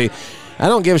John Maley. I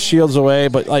don't give shields away,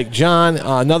 but like John,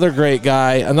 another great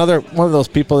guy, another one of those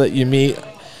people that you meet.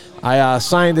 I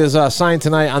signed his sign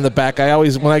tonight on the back.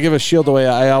 When I give a shield away,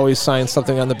 I always sign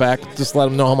something on the back, just let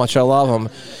him know how much I love him.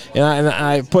 And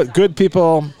I put good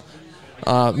people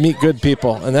meet good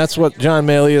people, and that's what John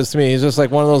Maley is to me. He's just like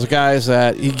one of those guys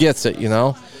that he gets it,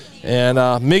 And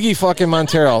Miggy fucking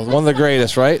Montero, one of the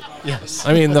greatest, right? Yes.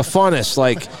 I mean, the funnest.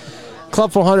 Like,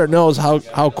 Club 400 knows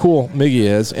how cool Miggy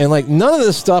is. And, like, none of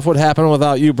this stuff would happen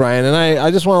without you, Brian. And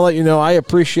I just want to let you know I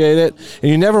appreciate it.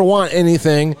 And you never want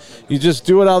anything. You just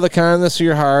do it out of the kindness of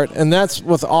your heart. And that's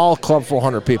with all Club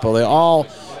 400 people. They all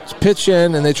pitch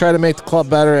in, and they try to make the club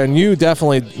better. And you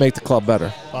definitely make the club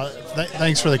better.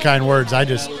 Thanks for the kind words. I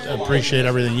just appreciate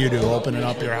everything you do, opening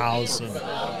up your house and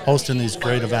hosting these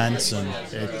great events, and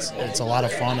it's a lot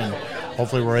of fun, and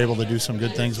hopefully we're able to do some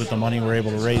good things with the money we're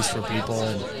able to raise for people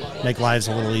and make lives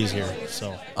a little easier.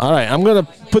 So, all right, I'm going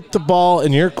to put the ball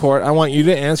in your court. I want you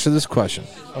to answer this question.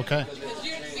 Okay.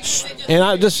 And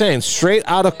I'm just saying, straight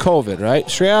out of COVID, right?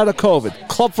 Straight out of COVID.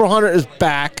 Club 400 is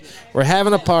back. We're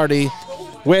having a party,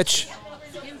 which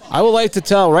I would like to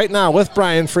tell right now with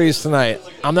Brian Freeze tonight.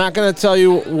 I'm not going to tell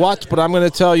you what, but I'm going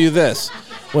to tell you this.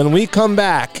 When we come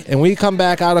back,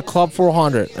 out of Club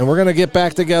 400, and we're going to get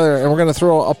back together, and we're going to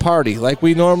throw a party like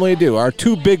we normally do, our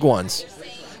two big ones,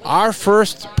 our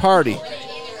first party,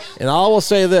 and I will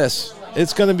say this,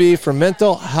 it's going to be for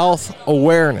mental health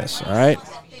awareness, all right?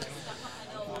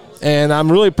 And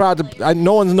I'm really proud to,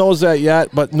 no one knows that yet,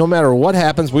 but no matter what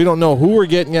happens, we don't know who we're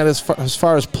getting yet as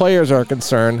far as players are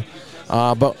concerned.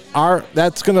 But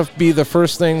that's going to be the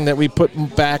first thing that we put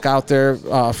back out there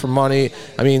for money.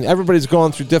 I mean, everybody's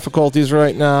going through difficulties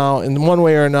right now in one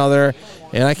way or another,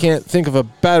 and I can't think of a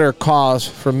better cause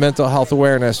for mental health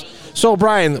awareness. So,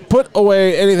 Brian, put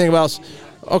away anything else.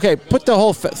 Okay, put the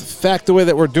whole fact away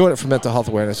that we're doing it for mental health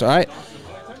awareness, all right?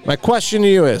 My question to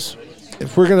you is,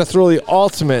 if we're going to throw the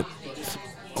ultimate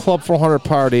Club 400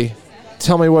 party,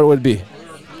 tell me what it would be.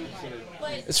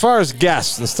 As far as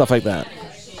guests and stuff like that.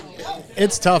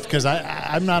 It's tough because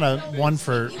I'm not a one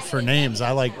for names.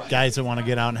 I like guys that want to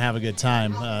get out and have a good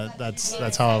time.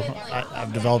 That's how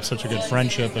I've developed such a good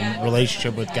friendship and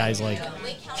relationship with guys like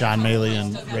John Maley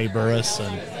and Ray Burris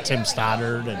and Tim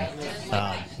Stoddard.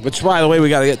 Which, by the way, we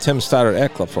got to get Tim Stoddard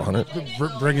at Club 400.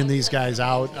 Bringing these guys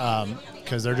out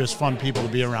because they're just fun people to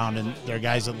be around, and they're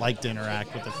guys that like to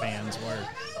interact with the fans where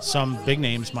some big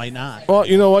names might not. Well,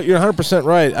 you know what? You're 100%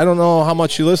 right. I don't know how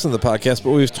much you listen to the podcast,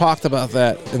 but we've talked about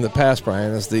that in the past,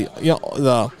 Brian, is the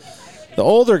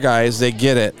older guys, they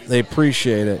get it. They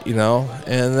appreciate it,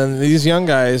 And then these young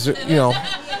guys, you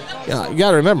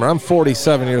got to remember, I'm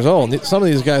 47 years old. Some of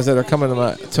these guys that are coming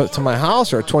to my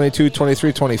house are 22,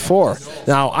 23, 24.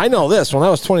 Now, I know this. When I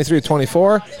was 23,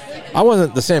 24, I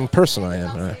wasn't the same person I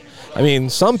am. I mean,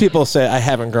 some people say I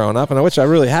haven't grown up, and which I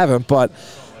really haven't, but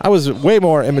I was way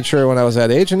more immature when I was that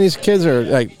age, and these kids are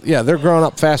they're growing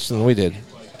up faster than we did.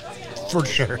 For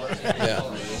sure. Yeah.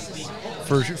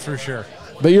 For sure.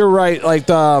 But you're right. Like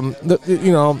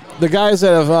the guys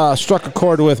that have struck a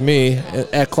chord with me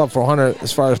at Club 400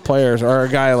 as far as players are a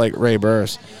guy like Ray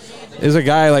Burris, is a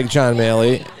guy like John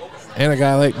Maley, and a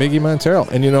guy like Miggy Montero.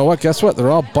 And you know what? Guess what? They're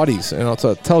all buddies. So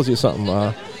it tells you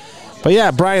something. But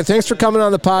yeah, Brian, thanks for coming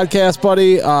on the podcast,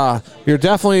 buddy. You're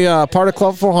definitely part of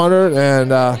Club 400, and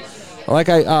like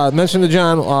I mentioned to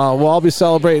John, we'll all be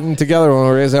celebrating together when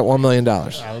we raise that $1 million.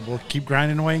 We'll keep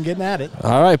grinding away and getting at it.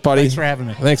 All right, buddy. Thanks for having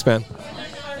me. Thanks, man.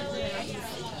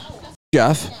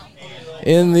 Jeff,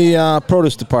 in the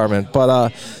produce department. But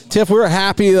Tiff, we were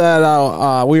happy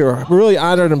that we were really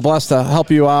honored and blessed to help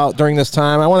you out during this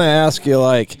time. I want to ask you,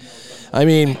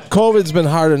 COVID's been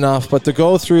hard enough, but to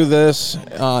go through this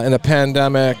in a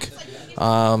pandemic,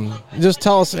 just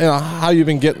tell us how you've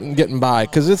been getting by,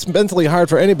 because it's mentally hard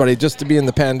for anybody just to be in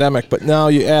the pandemic, but now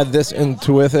you add this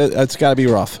into with it, it's got to be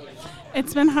rough.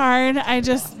 It's been hard. I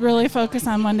just really focus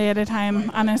on one day at a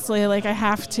time, honestly. I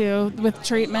have to. With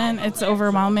treatment, it's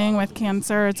overwhelming. With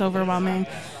cancer, it's overwhelming.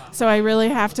 So I really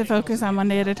have to focus on one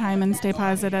day at a time and stay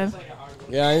positive.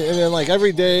 Yeah, and then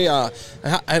every day,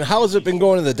 and how has it been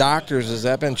going to the doctors? Has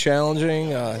that been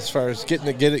challenging as far as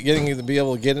getting you to be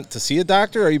able to get it to see a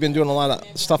doctor? Or have you been doing a lot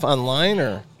of stuff online,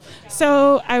 or?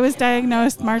 So I was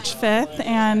diagnosed March 5th,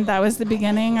 and that was the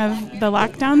beginning of the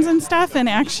lockdowns and stuff. And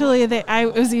actually,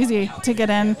 it was easy to get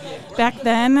in. Back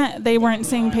then, they weren't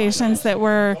seeing patients that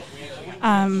were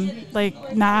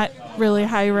not really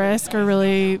high risk or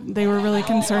they were really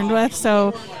concerned with.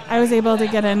 So I was able to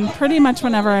get in pretty much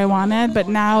whenever I wanted, but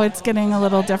now it's getting a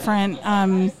little different.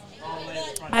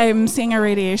 I'm seeing a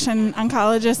radiation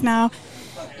oncologist now,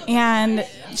 and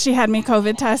she had me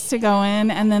COVID test to go in,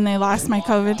 and then they lost my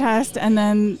COVID test, and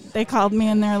then they called me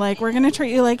and they're like, we're going to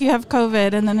treat you like you have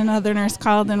COVID. And then another nurse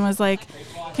called and was like,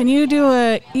 can you do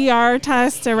a ER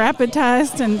test, a rapid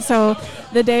test? And so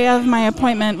the day of my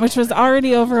appointment, which was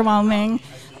already overwhelming,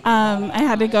 I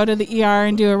had to go to the ER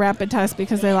and do a rapid test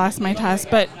because they lost my test.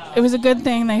 But it was a good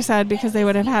thing, they said, because they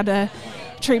would have had to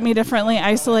treat me differently,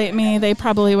 isolate me. They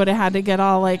probably would have had to get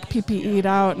all PPE'd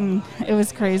out, and it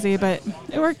was crazy, but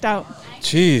it worked out.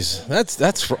 Jeez,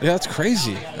 that's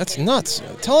crazy. That's nuts.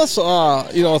 Tell us,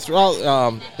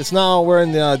 throughout. It's now we're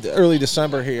in the early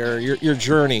December here. Your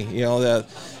journey,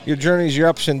 your journeys, your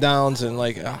ups and downs, and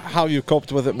how you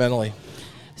coped with it mentally.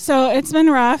 So it's been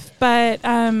rough, but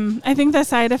I think the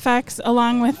side effects,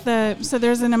 along with so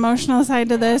there's an emotional side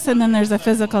to this, and then there's a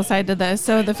physical side to this.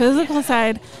 So the physical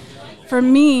side, for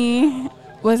me,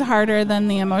 was harder than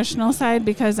the emotional side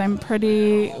because I'm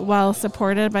pretty well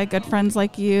supported by good friends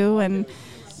like you and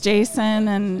Jason,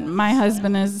 and my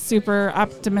husband is super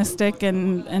optimistic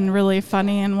and really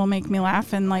funny and will make me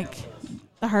laugh in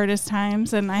the hardest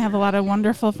times, and I have a lot of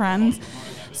wonderful friends.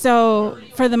 So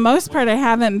for the most part, I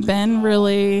haven't been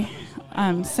really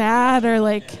sad or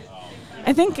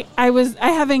I think I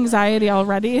have anxiety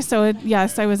already, so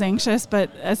yes, I was anxious,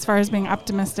 but as far as being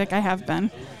optimistic, I have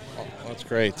been. Oh, that's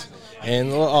great.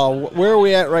 And where are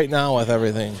we at right now with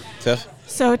everything, Tiff?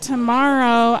 So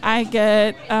tomorrow I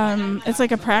get, it's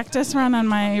like a practice run on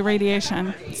my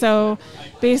radiation. So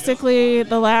basically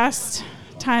the last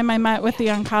time I met with the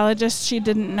oncologist, she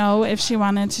didn't know if she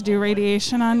wanted to do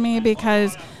radiation on me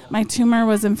because my tumor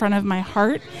was in front of my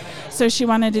heart. So she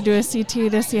wanted to do a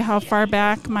CT to see how far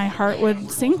back my heart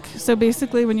would sink. So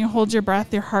basically when you hold your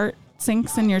breath, your heart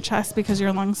sinks in your chest because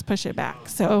your lungs push it back.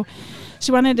 So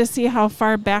she wanted to see how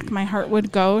far back my heart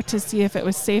would go to see if it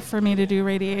was safe for me to do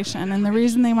radiation. And the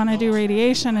reason they want to do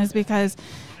radiation is because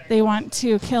they want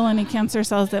to kill any cancer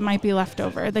cells that might be left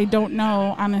over. They don't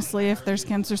know, honestly, if there's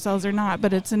cancer cells or not,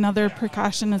 but it's another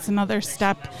precaution. It's another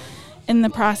step in the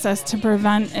process to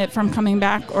prevent it from coming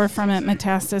back or from it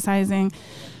metastasizing.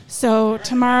 So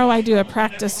tomorrow I do a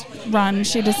practice run.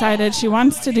 She decided she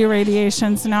wants to do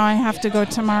radiation, so now I have to go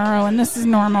tomorrow, and this is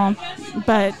normal.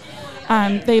 But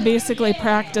they basically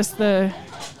practice the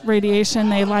radiation.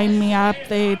 They line me up.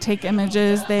 They take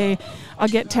images. I'll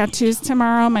get tattoos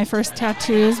tomorrow. My first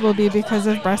tattoos will be because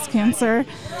of breast cancer.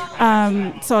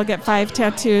 So I'll get 5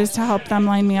 tattoos to help them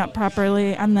line me up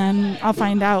properly, and then I'll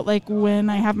find out when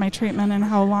I have my treatment and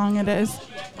how long it is.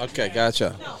 Okay,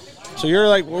 gotcha. So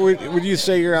you're would you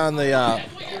say you're on the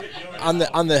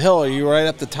on the hill? Are you right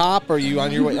up the top, or are you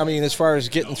on your way? I mean, as far as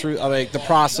getting through the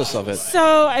process of it.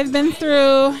 So I've been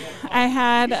through. I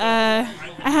had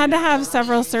to have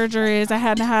several surgeries. I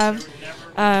had to have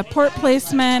port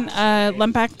placement, a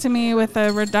lumpectomy with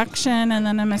a reduction, and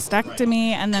then a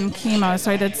mastectomy, and then chemo.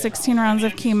 So I did 16 rounds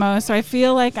of chemo. So I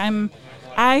feel like I'm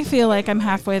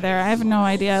halfway there. I have no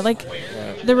idea.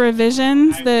 The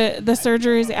revisions, the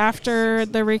surgeries after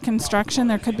the reconstruction,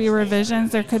 there could be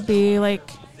revisions. There could be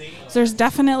there's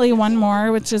definitely one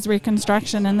more, which is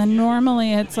reconstruction. And then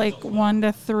normally it's 1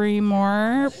 to 3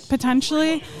 more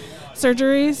potentially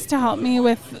surgeries to help me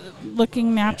with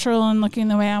looking natural and looking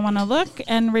the way I want to look.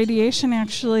 And radiation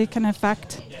actually can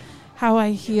affect how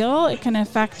I heal. It can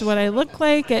affect what I look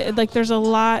like. There's a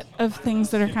lot of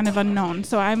things that are kind of unknown.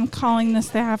 So I'm calling this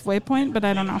the halfway point, but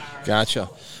I don't know. Gotcha.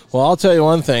 Well, I'll tell you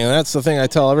one thing, and that's the thing I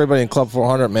tell everybody in Club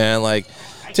 400, man.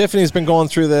 Tiffany's been going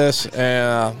through this,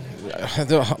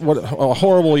 what a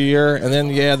horrible year, and then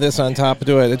you add this on top of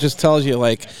it. It just tells you,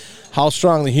 how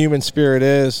strong the human spirit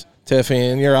is, Tiffany,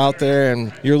 and you're out there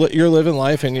and you're living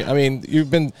life, and I mean,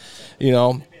 you've been,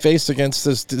 faced against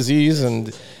this disease,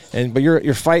 but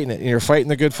you're fighting it, and you're fighting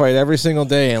the good fight every single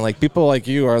day, and like people like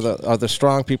you are the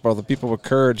strong people, are the people with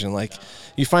courage, and like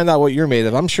you find out what you're made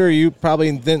of. I'm sure you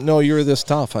probably didn't know you were this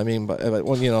tough. I mean, but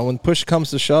when push comes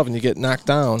to shove and you get knocked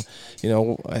down,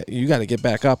 you got to get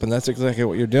back up, and that's exactly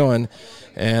what you're doing.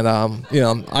 And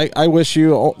I wish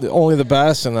you only the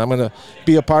best, and I'm going to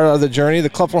be a part of the journey. The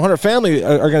Club 400 family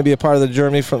are going to be a part of the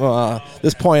journey from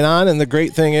this point on. And the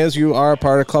great thing is, you are a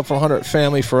part of Club 400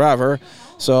 family forever.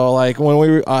 So, like when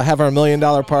we have our $1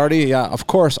 million party, yeah, of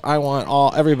course I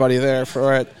want everybody there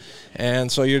for it.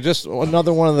 And so you're just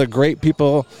another one of the great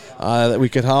people that we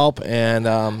could help. And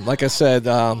like I said,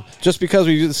 just because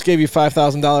we just gave you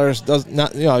 $5,000 does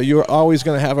not, you're always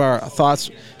going to have our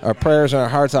thoughts, our prayers, and our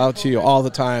hearts out to you all the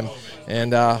time.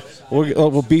 And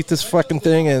we'll beat this fucking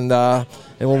thing, and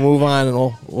we'll move on, and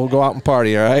we'll go out and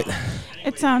party. All right.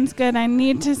 It sounds good. I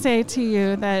need to say to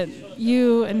you that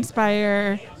you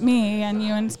inspire me, and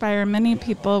you inspire many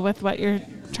people with what you're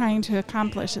trying to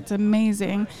accomplish. It's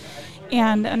amazing.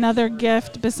 And another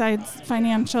gift besides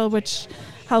financial, which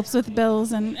helps with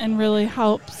bills and really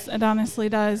helps, it honestly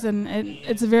does. And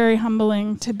it's very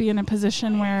humbling to be in a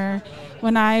position where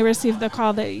when I received the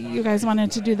call that you guys wanted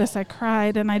to do this, I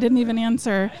cried, and I didn't even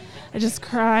answer. I just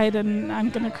cried, and I'm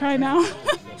going to cry now.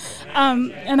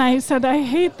 And I said, I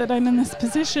hate that I'm in this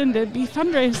position to be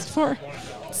fundraised for.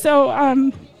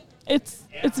 So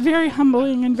it's very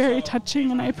humbling and very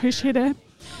touching, and I appreciate it.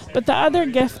 But the other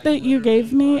gift that you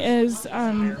gave me is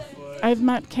I've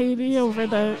met Katie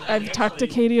I've talked to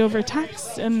Katie over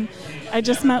text, and I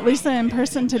just met Lisa in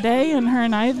person today, and her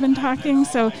and I have been talking.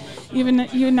 So even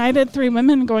united 3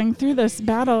 women going through this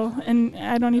battle, and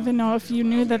I don't even know if you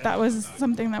knew that was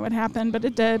something that would happen, but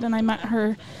it did, and I met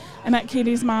her. I met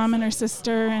Katie's mom and her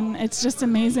sister, and it's just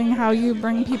amazing how you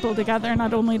bring people together,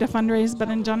 not only to fundraise, but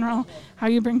in general, how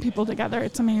you bring people together.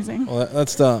 It's amazing. Well,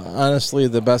 that's honestly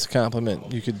the best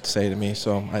compliment you could say to me,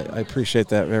 so I appreciate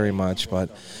that very much.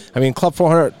 But I mean, Club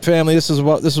 400 family, this is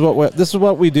what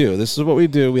we do. This is what we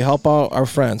do. We help out our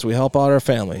friends, we help out our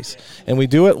families, and we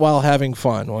do it while having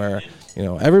fun, where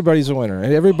everybody's a winner,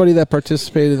 and everybody that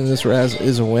participated in this RAS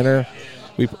is a winner.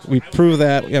 We prove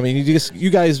that. I mean, you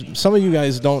guys, some of you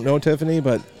guys don't know Tiffany,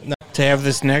 but to have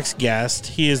this next guest,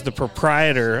 he is the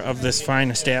proprietor of this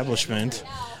fine establishment.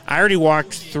 I already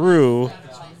walked through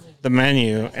the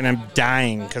menu, and I'm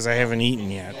dying because I haven't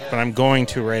eaten yet, but I'm going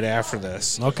to right after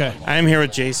this. Okay. I'm here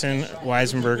with Jason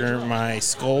Weisenberger, my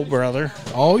Skull brother.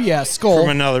 Oh, yeah, Skull. From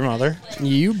another mother.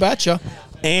 You betcha.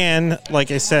 And,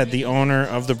 like I said, the owner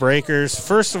of the Breakers.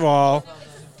 First of all,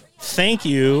 thank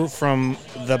you from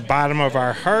the bottom of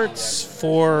our hearts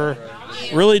for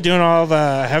really doing all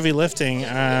the heavy lifting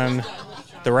on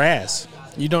the RAS.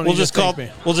 You don't need to thank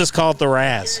me. We'll just call it the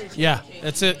RAS. Yeah,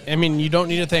 that's it. I mean, you don't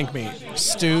need to thank me.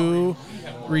 Stu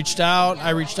reached out.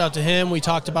 I reached out to him. We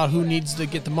talked about who needs to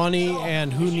get the money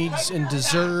and who needs and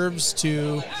deserves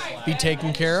to be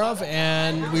taken care of,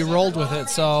 and we rolled with it.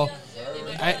 So,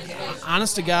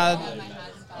 honest to God,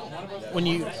 when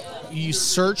you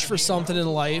search for something in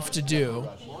life to do,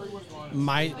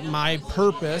 my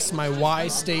purpose, my why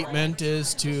statement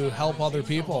is to help other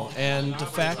people. And the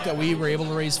fact that we were able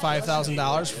to raise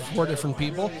 $5,000 for 4 different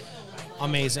people,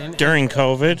 amazing. During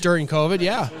COVID,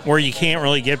 yeah. Where you can't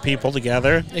really get people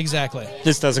together. Exactly.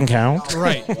 This doesn't count.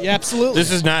 Right. Yeah, absolutely.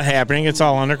 This is not happening. It's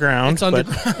all underground. It's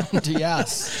underground,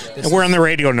 yes. And we're on the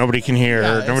radio. Nobody can hear.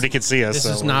 Nobody can see us. This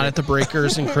is not at the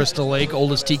Breakers in Crystal Lake,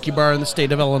 oldest tiki bar in the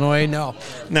state of Illinois. No,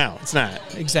 it's not.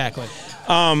 Exactly.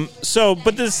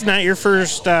 But this is not your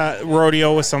first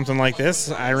rodeo with something like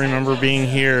this. I remember being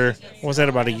here, what was that,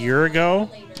 about a year ago?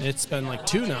 It's been like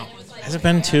 2 now. Has it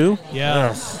been 2?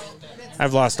 Yeah. Ugh.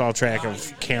 I've lost all track of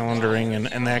calendaring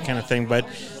and that kind of thing. But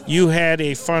you had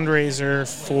a fundraiser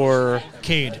for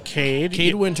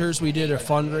Cade Winters. We did a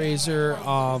fundraiser.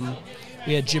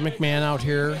 We had Jim McMahon out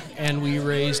here, and we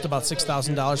raised about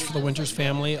 $6,000 for the Winters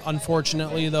family.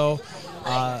 Unfortunately, though,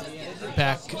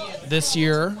 back this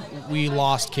year, we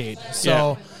lost Cade.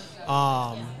 So,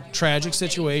 tragic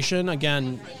situation.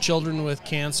 Again, children with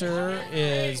cancer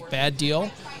is bad deal.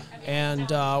 And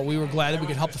we were glad that we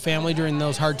could help the family during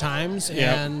those hard times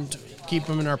and keep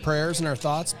them in our prayers and our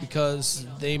thoughts, because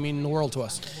they mean the world to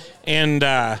us. And,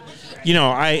 I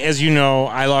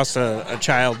lost a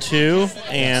child too.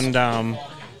 And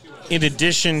in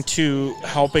addition to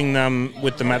helping them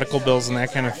with the medical bills and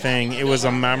that kind of thing, it was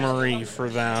a memory for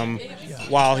them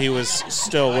while he was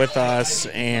still with us.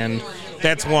 And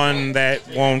that's one that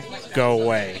won't go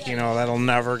away. That'll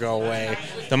never go away.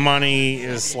 The money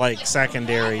is like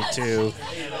secondary to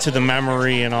the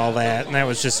memory and all that. And that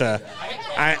was just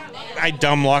I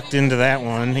dumb lucked into that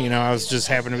one. I was just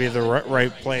happened to be at the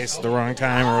right place at the wrong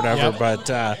time or whatever. Yep.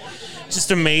 But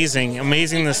just amazing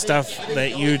the stuff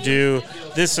that you do.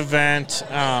 This event,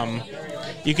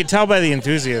 you could tell by the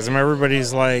enthusiasm.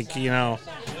 Everybody's like a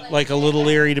little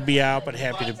leery to be out, but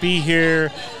happy to be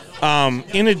here.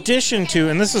 In addition to,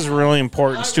 and this is really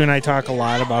important, Stu and I talk a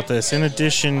lot about this, in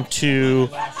addition to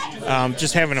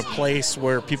just having a place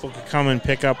where people could come and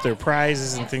pick up their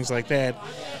prizes and things like that,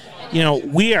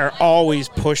 we are always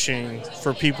pushing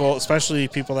for people, especially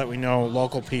people that we know,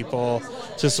 local people,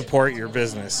 to support your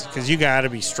business, because you got to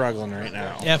be struggling right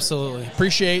now. Absolutely.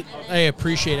 I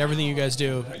appreciate everything you guys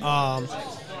do.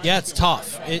 Yeah, it's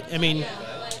tough. I think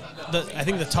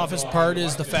the toughest part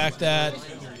is the fact that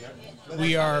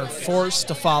we are forced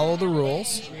to follow the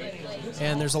rules,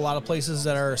 and there's a lot of places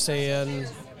that are saying,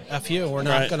 F you, we're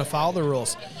not going to follow the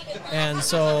rules. And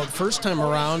so the first time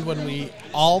around when we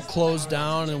all closed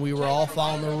down and we were all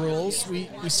following the rules, we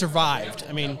survived.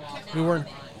 I mean, we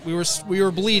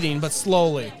were bleeding, but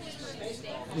slowly.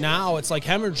 Now it's like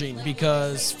hemorrhaging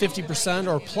because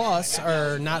 50% or plus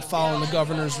are not following the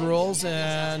governor's rules,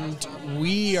 and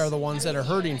we are the ones that are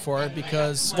hurting for it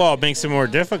because... Well, it makes it more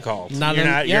difficult.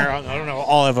 I don't know,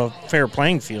 all have a fair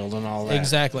playing field and all that.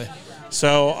 Exactly.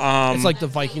 So it's like the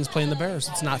Vikings playing the Bears.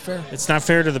 It's not fair. It's not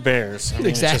fair to the Bears.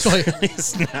 Exactly.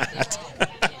 It's not.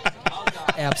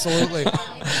 Absolutely.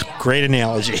 Great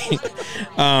analogy.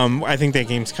 I think that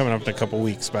game's coming up in a couple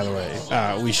weeks, by the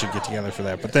way. We should get together for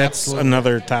that. But that's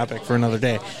another topic for another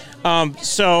day. All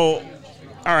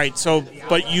right.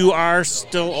 But you are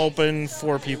still open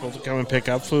for people to come and pick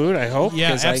up food, I hope.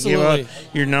 Yeah, absolutely. I gave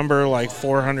out your number like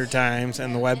 400 times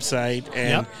and the website.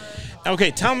 And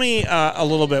Okay, tell me a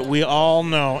little bit. We all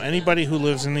know, anybody who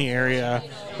lives in the area,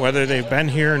 whether they've been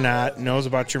here or not, knows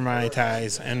about your Mai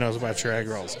Tais and knows about your egg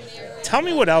rolls. Tell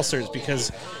me what else there's,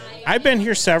 because I've been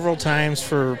here several times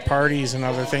for parties and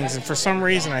other things, and for some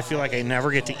reason I feel like I never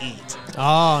get to eat.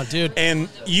 Oh, dude. And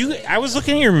I was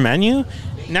looking at your menu,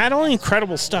 not only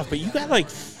incredible stuff, but you got like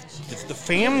the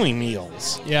family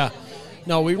meals. Yeah.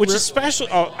 No, which especially,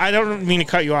 I don't mean to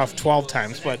cut you off 12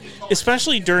 times, but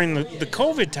especially during the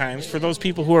COVID times for those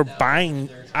people who are buying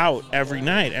out every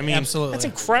night. I mean, absolutely, that's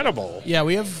incredible. Yeah,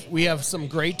 we have some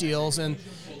great deals, and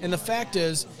the fact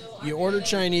is, you order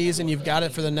Chinese and you've got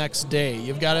it for the next day.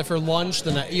 You've got it for lunch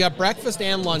you got breakfast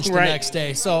and lunch the next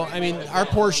day. So I mean, our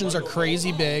portions are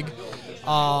crazy big.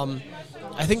 I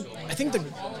think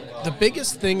the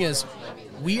biggest thing is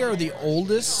we are the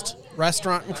oldest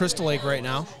restaurant in Crystal Lake right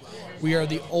now. We are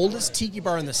the oldest tiki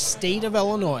bar in the state of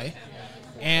Illinois,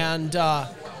 and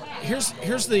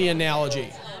here's the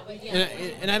analogy,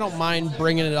 and I don't mind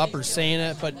bringing it up or saying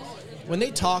it, but when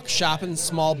they talk shopping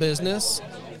small business,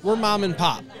 we're mom and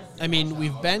pop. I mean,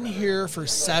 we've been here for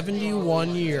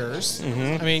 71 years.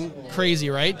 Mm-hmm. I mean,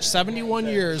 crazy, right? 71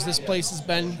 years. This place has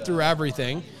been through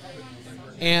everything,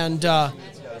 and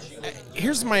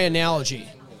here's my analogy.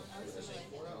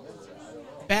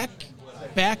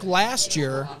 Back last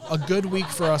year, a good week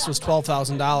for us was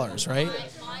 $12,000, right?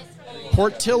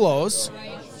 Portillo's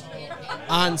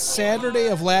on Saturday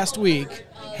of last week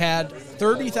had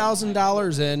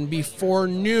 $30,000 in before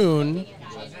noon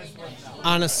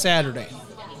on a Saturday.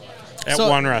 At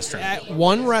one restaurant. At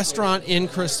one restaurant in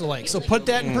Crystal Lake. So put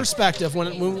that in perspective.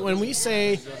 When we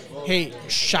say, hey,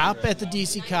 shop at the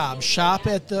DC Cobb, shop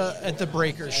at the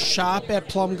Breakers, shop at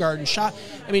Plum Garden, shop.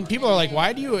 I mean, people are like,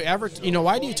 why do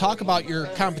you talk about your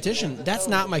competition? That's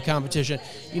not my competition.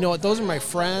 You know what? Those are my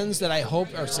friends that I hope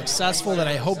are successful, that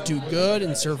I hope do good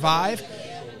and survive.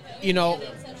 You know,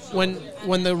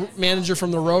 when the manager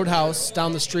from the Roadhouse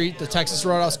down the street, the Texas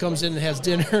Roadhouse, comes in and has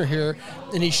dinner here,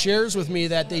 and he shares with me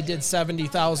that they did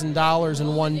 $70,000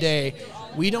 in one day,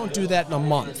 we don't do that in a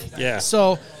month. Yeah.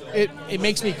 So it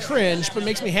makes me cringe, but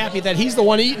makes me happy that he's the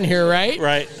one eating here, right?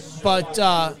 Right. But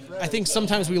I think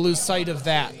sometimes we lose sight of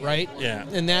that, right? Yeah.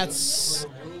 And that's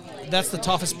the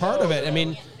toughest part of it. I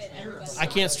mean, I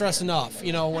can't stress enough.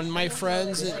 You know, when my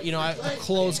friends, the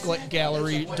Clothes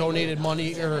Gallery donated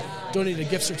money or donated a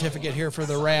gift certificate here for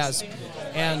the Raz,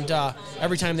 and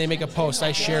every time they make a post,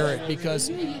 I share it,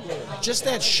 because just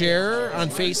that share on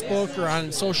Facebook or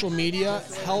on social media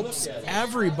helps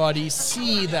everybody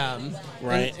see them.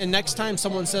 Right. And next time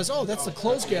someone says, "Oh, that's the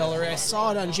Clothes Gallery, I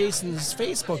saw it on Jason's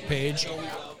Facebook page."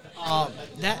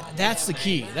 That's the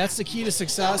key. That's the key to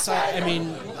success. I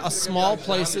mean, small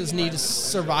places need to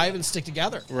survive and stick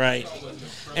together. Right.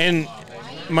 And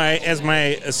as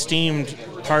my esteemed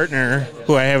partner,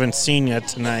 who I haven't seen yet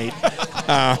tonight,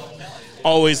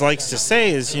 always likes to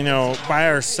say is, by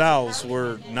ourselves,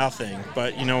 we're nothing.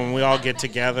 But, when we all get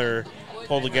together,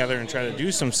 pull together and try to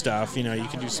do some stuff, you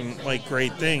can do some,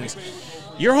 great things.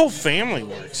 Your whole family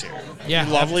works here. Yeah.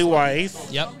 Your lovely wife.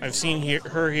 Yep. I've seen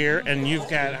her here, and you've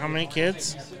got how many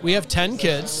kids? We have 10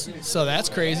 kids, so that's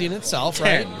crazy in itself,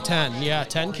 10. right? 10, yeah,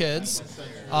 10 kids.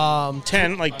 10,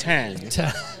 10.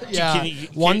 10. Yeah,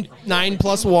 9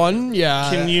 plus 1, yeah.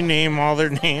 Can you name all their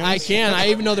names? I can. I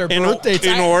even know their birthdays.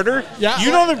 In order? Yeah.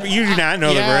 You do not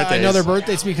know their birthdays. I know their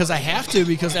birthdays because I have to,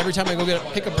 because every time I go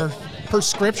pick up a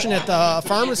prescription at the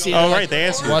pharmacy. Oh, right, they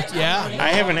ask you. What? Yeah. I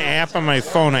have an app on my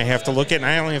phone I have to look at, and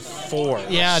I only have 4.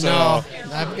 Yeah, so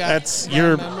no.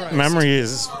 Your memory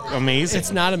is amazing.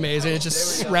 It's not amazing. It's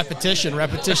just repetition.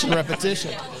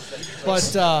 But,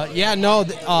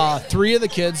 3 of the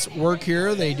kids work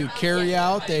here. They do carry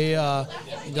out.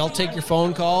 They'll take your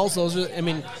phone calls.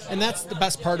 And that's the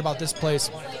best part about this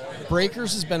place.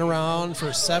 Breakers has been around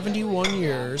for 71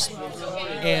 years,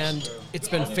 and it's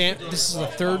been this is the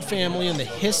 3rd family in the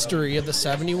history of the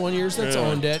 71 years that's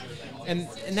owned it. And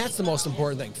that's the most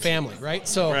important thing, family, right?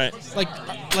 So,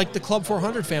 like the Club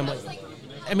 400 family.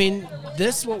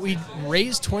 What we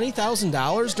raised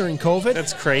 $20,000 during COVID.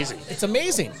 That's crazy. It's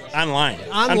amazing. Online.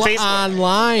 On Facebook.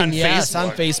 Online, yes,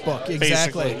 on Facebook.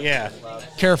 Exactly. Basically, yeah.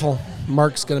 Careful.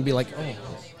 Mark's going to be like, oh,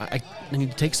 I need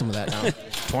to take some of that now.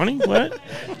 20? What?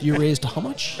 You raised how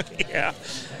much? Yeah.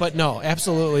 But no,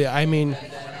 absolutely.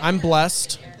 I'm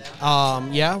blessed.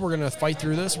 We're going to fight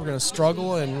through this. We're going to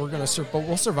struggle, and but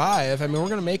we'll survive. We're going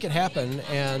to make it happen.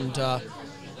 And,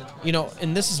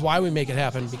 and this is why we make it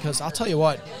happen, because I'll tell you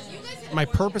what, my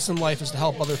purpose in life is to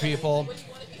help other people.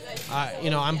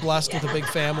 I'm blessed with a big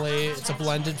family. It's a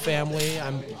blended family.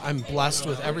 I'm blessed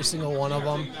with every single one of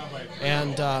them.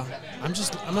 And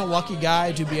I'm a lucky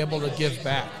guy to be able to give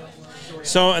back.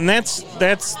 So, and that's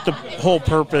the whole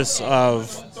purpose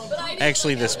of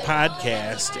actually this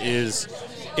podcast is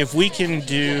if we can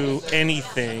do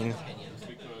anything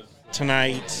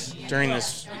tonight during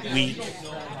this week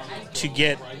to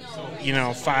get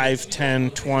 5,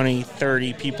 10, 20,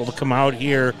 30 people to come out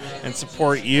here and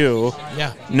support you.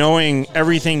 Yeah. Knowing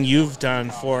everything you've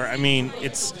done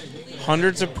it's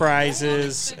hundreds of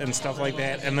prizes and stuff like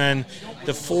that. And then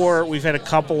we've had a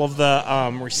couple of the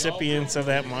recipients of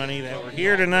that money that were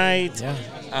here tonight.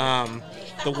 Yeah.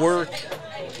 The work,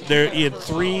 you had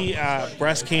 3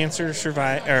 breast cancer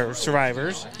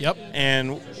survivors. Yep.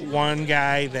 And one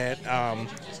guy that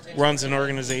runs an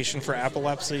organization for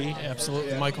epilepsy.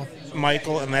 Absolutely,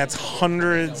 Michael, and that's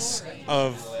hundreds,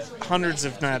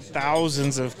 if not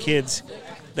thousands of kids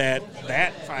that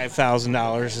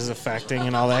 $5,000 is affecting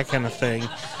and all that kind of thing.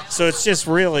 So it's just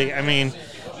really,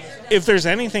 if there's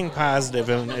anything positive,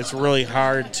 and it's really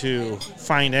hard to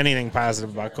find anything positive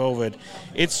about COVID,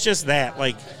 it's just that.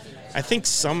 I think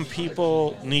some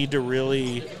people need to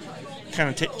really kind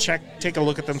of take a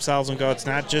look at themselves and go, it's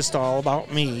not just all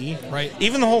about me. Right.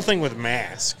 Even the whole thing with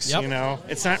masks,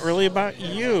 it's not really about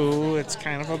you. It's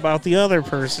kind of about the other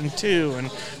person too. And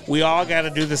we all got to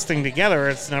do this thing together.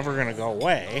 It's never going to go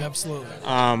away. Absolutely.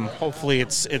 Hopefully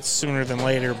it's sooner than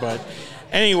later. But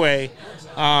anyway,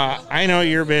 I know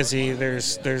you're busy.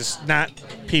 There's not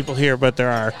people here, but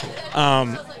there are.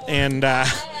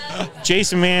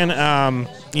 Jason, man,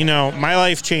 my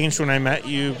life changed when I met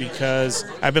you because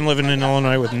I've been living in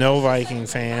Illinois with no Viking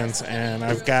fans, and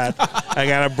I got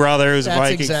a brother who's a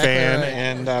Viking fan, right.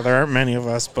 And there aren't many of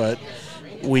us, but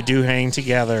we do hang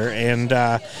together, and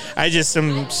I just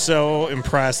am so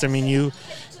impressed. You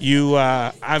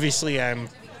obviously I'm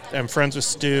friends with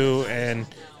Stu and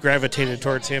gravitated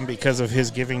towards him because of his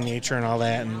giving nature and all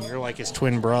that, and you're like his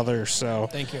twin brother, so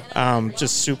thank you.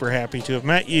 Just super happy to have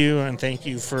met you, and thank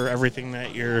you for everything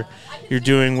that you're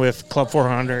doing with Club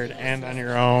 400 and on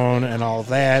your own and all of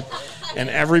that. And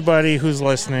everybody who's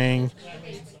listening,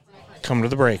 come to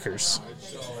the Breakers.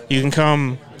 You can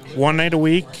come 1 night a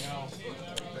week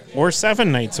or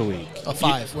 7 nights a week.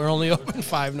 5. We're only open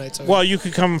 5 nights a week. Well, you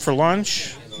could come for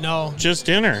lunch. No. Just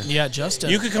dinner. Yeah, just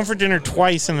dinner. You could come for dinner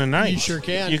twice in the night. You sure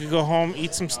can. You could go home,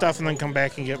 eat some stuff, and then come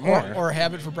back and get more. Or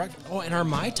have it for breakfast. Oh, and our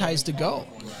Mai Tais to go.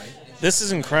 This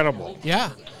is incredible.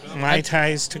 Yeah. Mai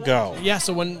Tais to go. Yeah,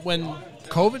 so when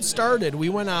COVID started, we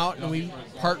went out and we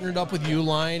partnered up with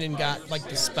Uline and got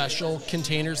the special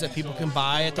containers that people can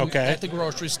buy at the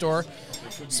grocery store.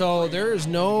 So there is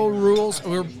no rules.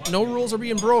 No rules are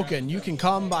being broken. You can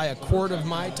come buy a quart of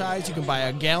Mai Tais. You can buy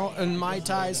a gallon Mai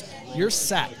Tais. You're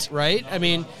set, right?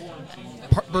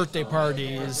 Birthday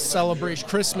parties, celebration,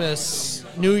 Christmas,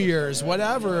 New Year's,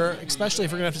 whatever, especially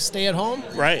if you're going to have to stay at home.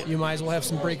 Right. You might as well have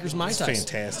some Breakers Mai Tais. It's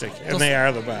fantastic. And they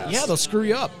are the best. Yeah, they'll screw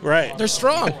you up. Right. They're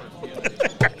strong.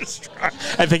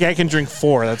 I think I can drink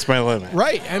 4. That's my limit.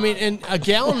 Right. I mean, and a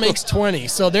gallon makes 20.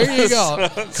 So there you go.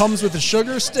 Comes with a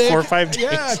sugar stick. 4 or 5 days.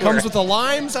 Yeah, comes with the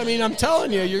limes. I mean, I'm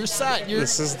telling you, you're set.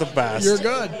 This is the best. You're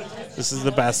good. This is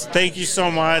the best. Thank you so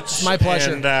much. It's my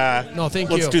pleasure. And, no, thank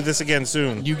let's you. do this again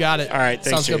soon. You got it. All right. Thanks,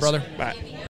 Sounds good, Chase. brother. Bye.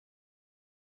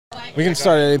 We can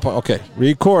start at any point. Okay,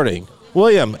 recording.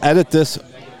 William, edit this.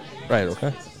 Right,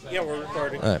 okay? Yeah, we're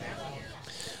recording. All right.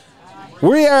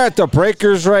 We are at the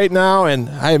Breakers right now, and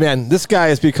man, this guy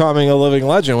is becoming a living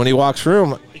legend when he walks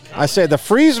through. I say the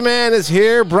Freeze Man is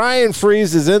here. Brian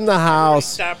Freeze is in the house.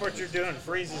 Stop what you're doing.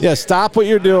 Freeze is Yeah, stop what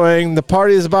you're doing. The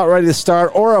party is about ready to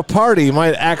start, or a party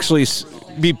might actually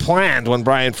be planned when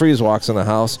Brian Freeze walks in the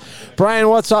house. Brian,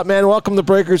 what's up, man? Welcome to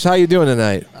Breakers. How you doing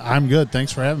tonight? I'm good.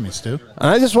 Thanks for having me, Stu. And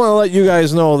I just want to let you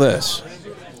guys know this.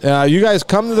 You guys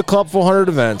come to the Club 400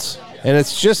 events, and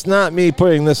it's just not me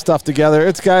putting this stuff together.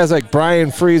 It's guys like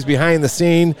Brian Freeze behind the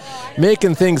scene,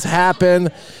 making things happen.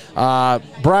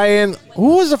 Brian,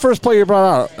 who was the first player you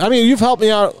brought out? I mean, you've helped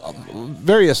me out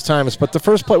various times, but the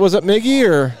first play, was it Miggy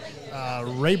or?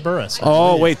 Ray Burris.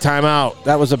 Oh, wait, time out.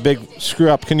 That was a big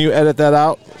screw-up. Can you edit that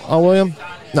out, William?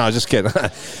 No, just kidding.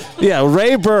 Yeah,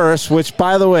 Ray Burris, which,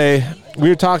 by the way,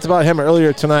 we talked about him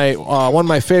earlier tonight. One of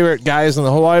my favorite guys in the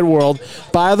whole wide world.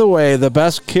 By the way, the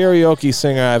best karaoke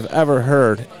singer I've ever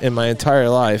heard in my entire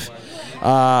life.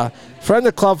 Friend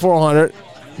of Club 400,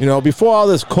 before all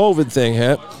this COVID thing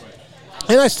hit,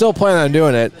 and I still plan on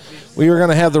doing it, we were going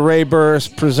to have the Ray Burris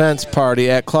Presents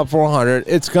party at Club 400.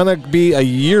 It's going to be a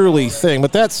yearly thing,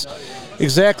 but that's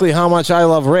exactly how much I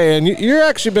love Ray. And you're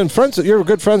actually been friends. You're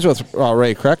good friends with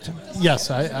Ray, correct? Yes,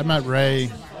 I met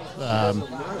Ray 7,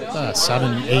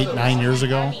 8, 9 years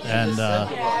ago,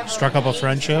 and struck up a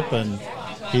friendship. And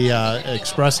he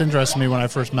expressed interest in me when I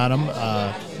first met him.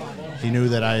 He knew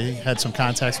that I had some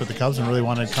contacts with the Cubs and really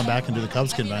wanted to come back and do the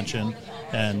Cubs convention.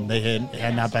 And they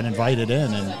had not been invited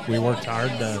in, and we worked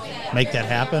hard to make that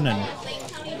happen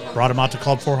and brought him out to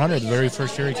Club 400 the very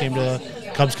first year he came to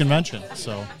the Cubs convention.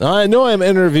 So now, I know I'm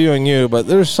interviewing you, but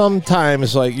there's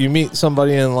sometimes like you meet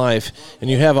somebody in life and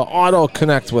you have an auto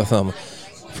connect with them.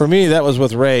 For me, that was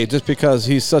with Ray, just because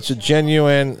he's such a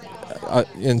genuine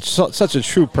and such a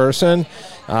true person.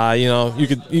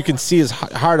 You can see his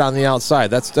heart on the outside.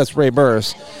 That's Ray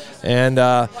Burris. And,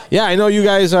 I know you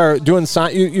guys are doing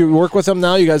you work with him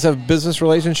now. You guys have a business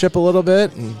relationship a little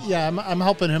bit. Yeah, I'm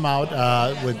helping him out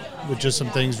with just some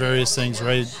things, various things.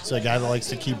 Ray's a guy that likes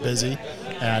to keep busy,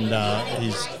 and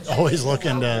he's always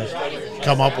looking to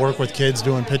come up, work with kids,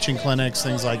 doing pitching clinics,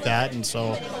 things like that. And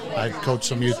so I coach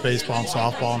some youth baseball and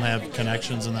softball and have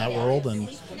connections in that world and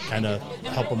kind of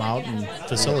help him out and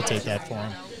facilitate that for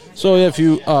him. So if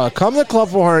you come to Club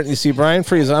 400 and you see Brian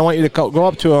Freeze, I want you to go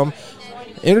up to him,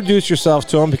 introduce yourself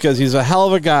to him, because he's a hell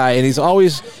of a guy, and he's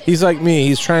like me.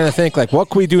 He's trying to think like, what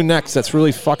can we do next that's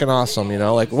really fucking awesome,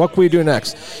 like what can we do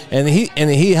next? And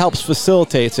he helps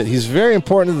facilitates it. He's very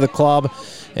important to the club.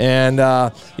 And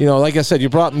like I said, you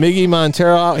brought Miggy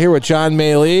Montero out here with John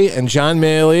Maley, and John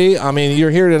Maley, I mean,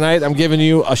 you're here tonight. I'm giving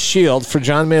you a shield for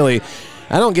John Maley.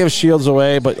 I don't give shields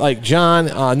away, but like John,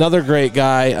 another great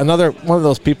guy, another one of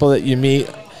those people that you meet.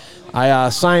 I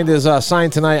signed his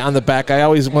sign tonight on the back.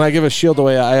 When I give a shield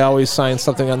away, I always sign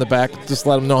something on the back, just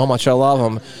let him know how much I love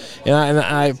him. And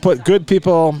I put good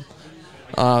people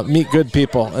meet good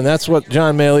people, and that's what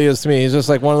John Maley is to me. He's just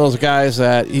like one of those guys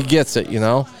that he gets it,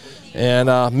 And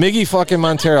Miggy fucking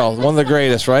Montero, one of the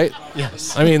greatest, right?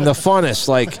 Yes. I mean, the funnest,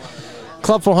 like.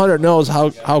 Club 400 knows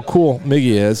how cool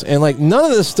Miggy is, and like none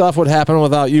of this stuff would happen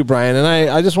without you, Brian. And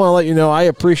I just want to let you know I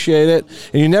appreciate it.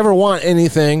 And you never want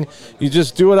anything; you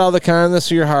just do it out of the kindness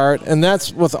of your heart. And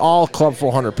that's with all Club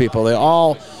 400 people. They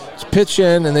all pitch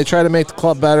in and they try to make the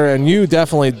club better. And you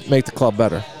definitely make the club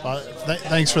better.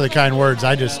 Thanks for the kind words.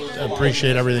 I just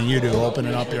appreciate everything you do,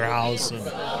 opening up your house and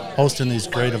hosting these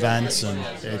great events. And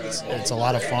it's a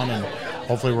lot of fun. And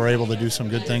hopefully we're able to do some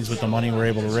good things with the money we're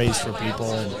able to raise for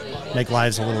people and make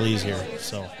lives a little easier.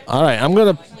 So, all right, I'm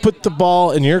going to put the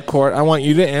ball in your court. I want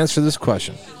you to answer this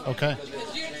question. Okay.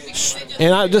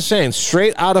 And I'm just saying,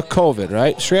 straight out of COVID,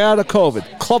 right? Straight out of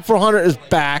COVID. Club 400 is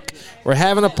back. We're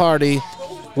having a party,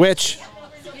 which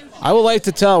I would like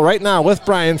to tell right now with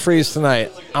Brian Freeze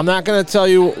tonight. I'm not going to tell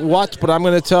you what, but I'm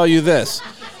going to tell you this.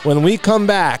 When we come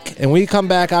back,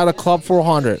 out of Club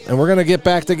 400, and we're going to get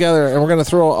back together, and we're going to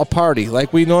throw a party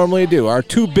like we normally do, our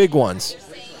two big ones.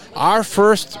 Our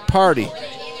first party,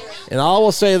 and I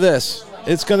will say this,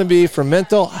 it's going to be for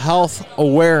mental health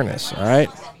awareness, all right?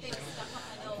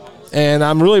 And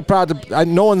I'm really proud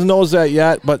no one knows that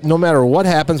yet, but no matter what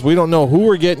happens, we don't know who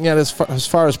we're getting yet as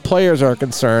far as players are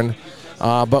concerned.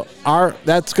 But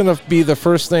that's going to be the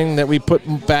first thing that we put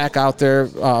back out there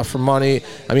for money.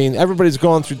 I mean, everybody's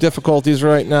going through difficulties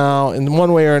right now in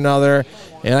one way or another,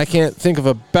 and I can't think of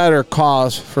a better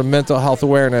cause for mental health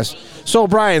awareness. So,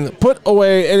 Brian, put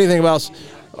away anything else.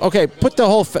 Okay, put the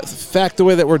whole fact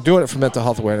away that we're doing it for mental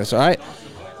health awareness, all right?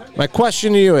 My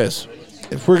question to you is,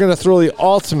 if we're going to throw the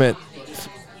ultimate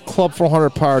Club 400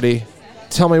 party,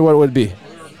 tell me what it would be.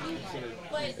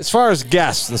 As far as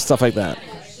guests and stuff like that.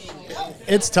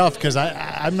 It's tough because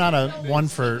I'm not a one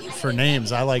for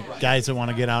names. I like guys that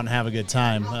want to get out and have a good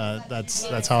time.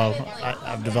 That's how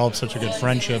I've developed such a good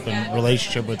friendship and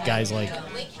relationship with guys like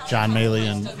John Maley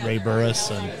and Ray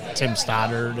Burris and Tim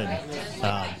Stoddard.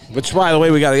 Which, by the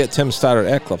way, we got to get Tim Stoddard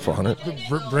at Club 400.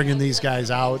 Bringing these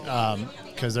guys out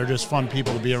because they're just fun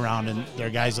people to be around, and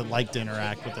they're guys that like to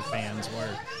interact with the fans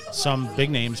where some big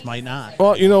names might not.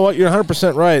 Well, you know what? You're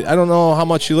 100% right. I don't know how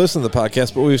much you listen to the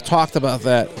podcast, but we've talked about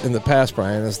that in the past,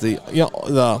 Brian, is the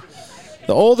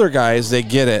older guys, they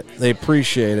get it. They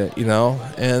appreciate it, you know.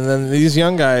 And then these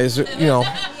young guys, you know,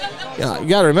 you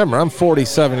got to remember, I'm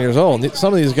 47 years old.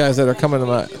 Some of these guys that are coming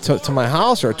to my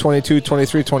house are 22,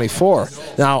 23, 24.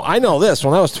 Now, I know this.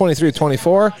 When I was 23,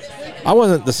 24, I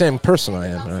wasn't the same person I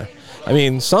am. I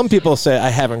mean, some people say I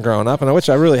haven't grown up, and which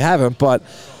I really haven't, but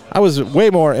I was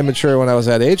way more immature when I was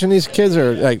that age, and these kids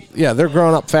are like, yeah, they're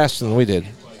growing up faster than we did.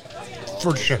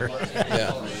 For sure.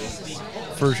 Yeah.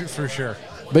 For sure.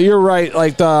 But you're right.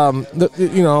 Like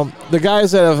the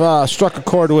guys that have struck a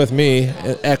chord with me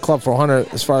at Club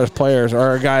 400 as far as players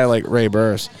are a guy like Ray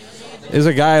Burris, is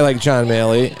a guy like John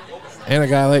Maley, and a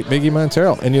guy like Miggy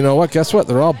Montero. And you know what? Guess what?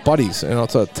 They're all buddies. You know,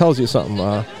 so it tells you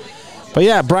something. But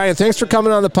yeah, Brian, thanks for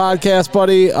coming on the podcast,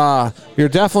 buddy. You're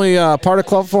definitely part of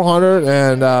Club 400,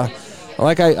 and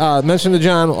like I mentioned to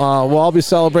John, we'll all be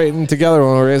celebrating together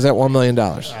when we raise that $1 million.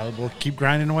 We'll keep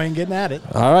grinding away and getting at it.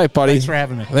 All right, buddy. Thanks for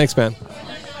having me. Thanks, man.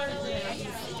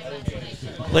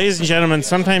 Ladies and gentlemen,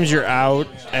 sometimes you're out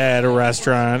at a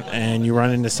restaurant and you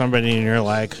run into somebody and you're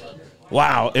like,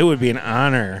 wow, it would be an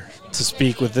honor to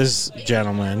speak with this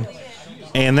gentleman.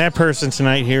 And that person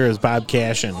tonight here is Bob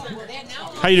Cashin.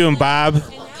 How you doing, Bob?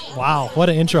 Wow, what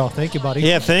an intro. Thank you, buddy.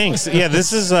 Yeah, thanks. Yeah,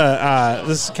 this is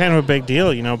kind of a big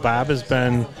deal. You know, Bob has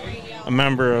been a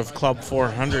member of Club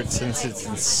 400 since its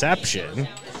inception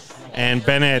and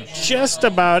been at just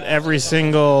about every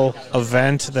single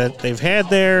event that they've had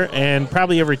there, and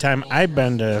probably every time I've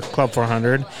been to Club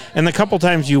 400. And the couple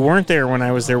times you weren't there when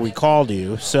I was there, we called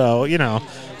you. So, you know,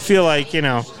 feel like, you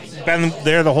know, been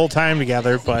there the whole time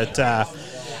together, but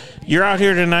you're out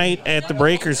here tonight at the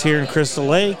Breakers here in Crystal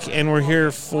Lake, and we're here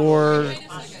for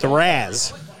the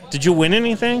Razz. Did you win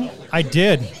anything? I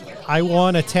did. I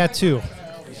won a tattoo.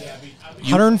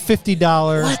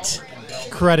 $150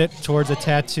 credit towards a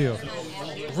tattoo.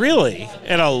 Really?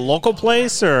 At a local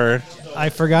place, or? I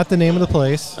forgot the name of the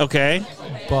place. Okay.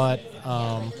 But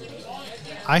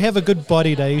I have a good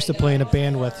buddy that I used to play in a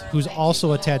band with who's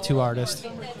also a tattoo artist.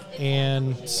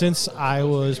 And since I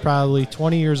was probably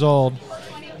 20 years old,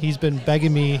 he's been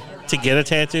begging me to get a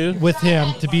tattoo with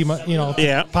him, to be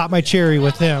my, pop my cherry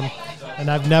with him. And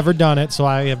I've never done it, so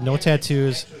I have no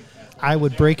tattoos. I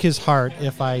would break his heart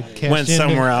if I went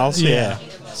somewhere else. Yeah.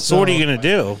 So what are you going to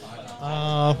do?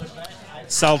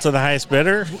 Sell to the highest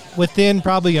bidder? Within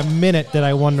probably a minute that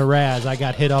I won the Razz, I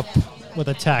got hit up with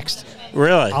a text.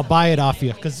 Really? I'll buy it off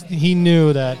you, because he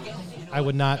knew that I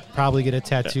would not probably get a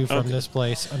tattoo from this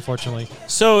place, unfortunately.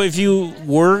 So if you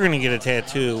were going to get a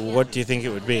tattoo, what do you think it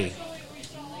would be?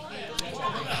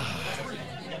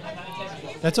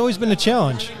 That's always been a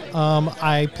challenge.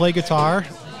 I play guitar,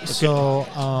 so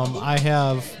I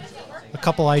have a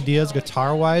couple ideas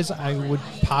guitar-wise. I would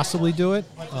possibly do it.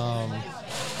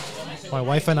 My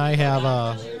wife and I have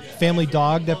a family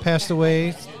dog that passed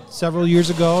away several years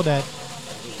ago that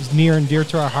is near and dear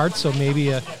to our hearts, so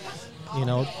maybe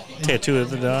tattoo of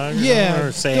the dog? Yeah.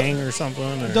 Or saying or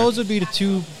something? Or? Those would be the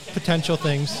two potential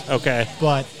things. Okay.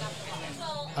 But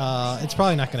it's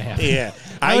probably not going to happen. Yeah.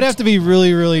 I would have to be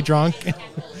really, really drunk.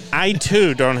 I,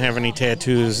 too, don't have any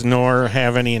tattoos nor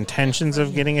have any intentions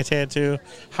of getting a tattoo.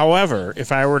 However,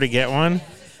 if I were to get one,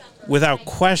 without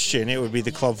question, it would be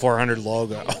the Club 400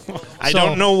 logo. I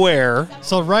don't know where.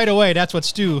 So right away, that's what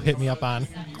Stu hit me up on.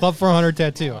 Club 400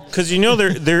 tattoo. Because,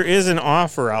 there is an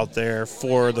offer out there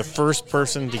for the first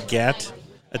person to get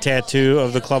a tattoo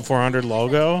of the Club 400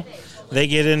 logo. They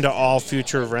get into all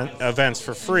future events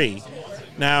for free.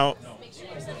 Now,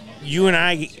 you and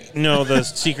I know the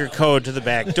secret code to the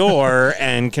back door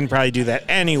and can probably do that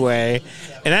anyway.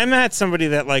 And I'm not somebody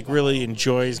that really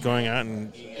enjoys going out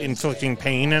and inflicting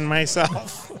pain on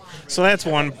myself. So that's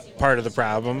one part of the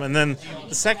problem. And then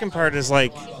the second part is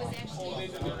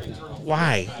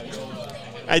Why?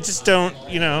 I just don't,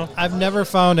 I've never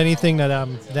found anything that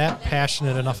I'm that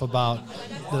passionate enough about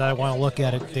that I want to look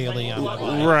at it daily on my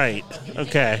body. Right.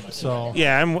 Okay. So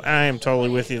yeah, I am totally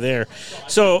with you there.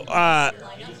 So,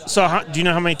 do you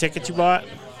know how many tickets you bought?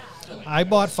 I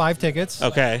bought 5 tickets.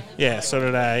 Okay. Yeah. So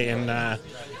did I, and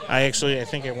I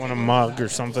think I won a mug or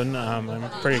something. I'm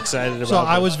pretty excited about. So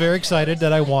I was very excited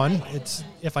that I won.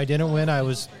 If I didn't win, I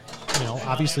was,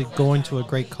 obviously going to a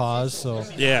great cause. So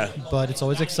yeah. But it's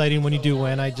always exciting when you do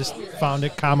win. I just found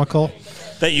it comical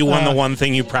that you won the one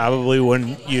thing you probably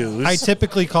wouldn't use. I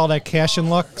typically call that cash and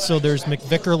luck. So there's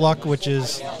McVicker luck, which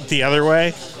is the other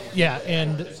way. Yeah,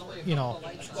 and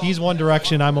he's one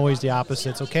direction. I'm always the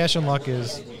opposite. So cash and luck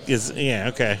is yeah,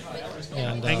 okay.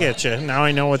 And I get you. Now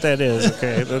I know what that is.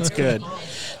 Okay, that's good.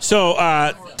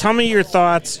 So tell me your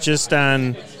thoughts just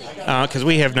on because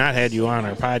we have not had you on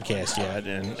our podcast yet,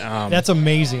 and that's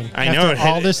amazing. I know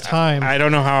all this time. I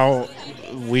don't know how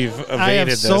we've evaded I have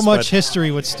this, so much history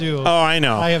with Stu. Oh, I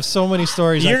know. I have so many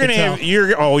stories. You're gonna have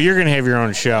you're gonna have your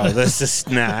own show. This is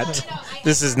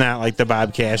not like the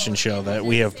Bob Cashin show that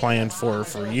we have planned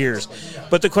for years.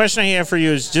 But the question I have for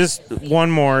you is just one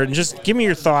more, and just give me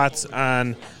your thoughts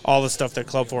on all the stuff that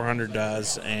Club 400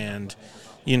 does, and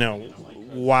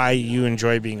why you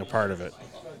enjoy being a part of it.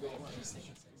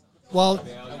 Well,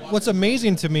 what's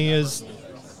amazing to me is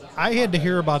I had to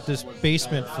hear about this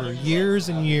basement for years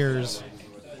and years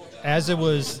as it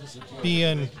was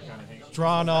being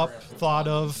drawn up, thought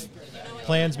of,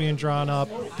 plans being drawn up,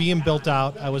 being built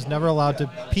out. I was never allowed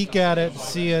to peek at it,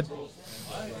 see it.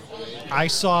 I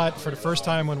saw it for the first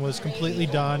time when it was completely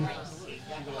done.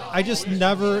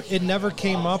 It never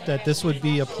came up that this would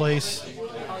be a place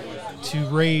to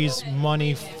raise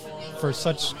money for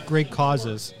such great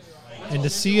causes. And to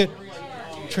see it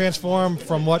transform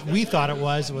from what we thought it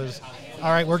was, all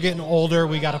right, we're getting older,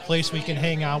 we got a place we can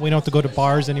hang out, we don't have to go to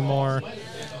bars anymore,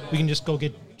 we can just go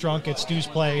get drunk at Stu's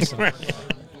place.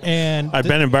 And I've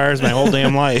been in bars my whole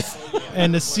damn life.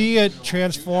 And to see it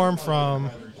transform from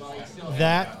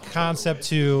that concept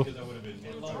to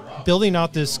building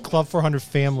out this Club 400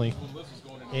 family,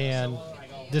 and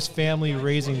this family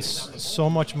raising so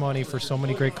much money for so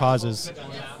many great causes,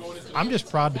 I'm just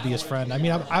proud to be his friend. I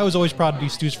mean, I was always proud to be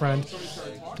Stu's friend,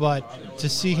 but to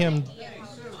see him,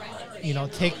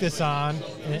 take this on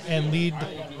and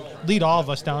lead all of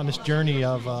us down this journey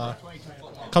of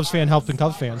Cubs fan helping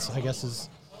Cubs fans, I guess is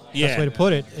the best way to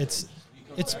put it.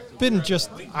 It's been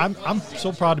just I'm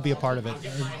so proud to be a part of it.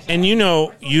 And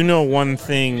one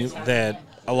thing that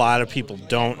a lot of people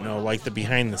don't know, like the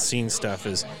behind the scenes stuff,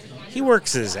 is he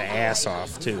works his ass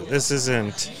off too. This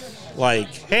isn't like,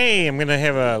 hey, I'm gonna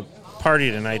have a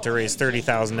party tonight to raise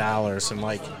 $30,000 and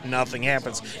like nothing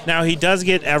happens. Now he does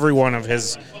get every one of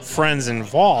his friends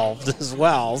involved as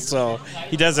well, so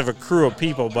he does have a crew of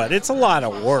people, but it's a lot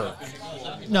of work.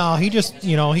 No, he just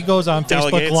he goes on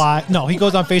Delegates? Facebook Live. No, he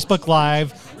goes on Facebook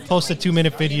Live, posts a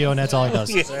 2-minute video, and that's all he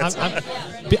does. I'm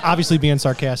obviously being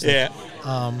sarcastic. Yeah.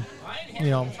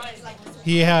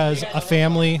 He has a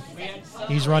family.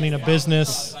 He's running a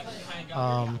business.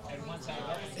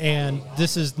 And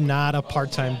this is not a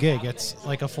part-time gig. It's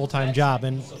like a full-time job.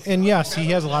 And yes, he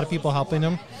has a lot of people helping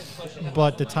him,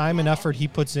 but the time and effort he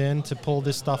puts in to pull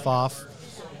this stuff off,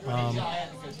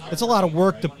 it's a lot of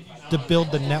work to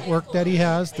build the network that he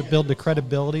has, to build the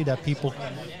credibility that people,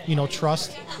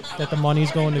 trust that the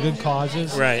money's going to good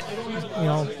causes. Right.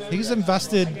 He's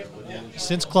invested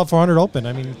since Club 400 opened.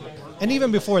 I mean, and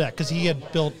even before that, because he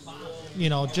had built,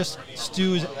 just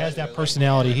Stu has that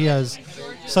personality. He has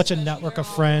such a network of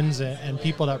friends and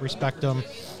people that respect him.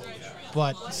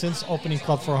 But since opening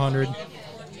Club 400,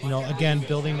 again,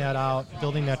 building that out,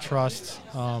 building that trust,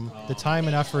 the time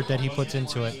and effort that he puts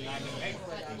into it,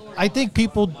 I think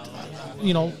people,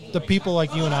 the people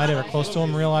like you and I that are close to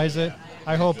him realize it.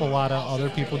 I hope a lot of other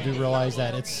people do realize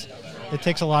that it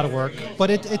takes a lot of work, but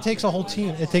it takes a whole team.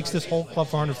 It takes this whole Club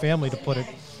 400 family to put it.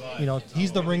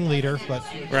 He's the ringleader, but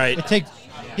right.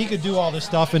 He could do all this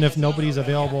stuff, and if nobody's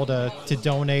available to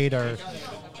donate or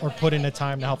put in the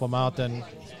time to help him out, then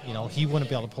he wouldn't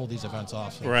be able to pull these events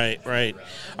off. So. Right.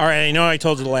 All right, I know I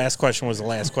told you the last question was the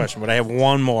last question, but I have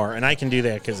one more, and I can do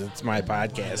that because it's my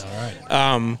podcast.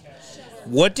 All right.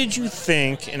 What did you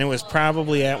think, and it was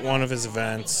probably at one of his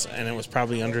events, and it was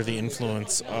probably under the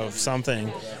influence of something,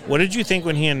 what did you think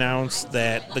when he announced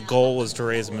that the goal was to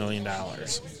raise $1 million?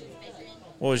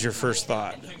 What was your first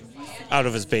thought out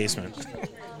of his basement?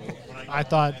 I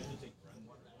thought,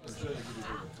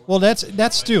 well, that's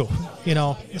Stu.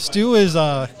 Stu is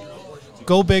a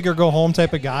go big or go home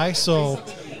type of guy. So,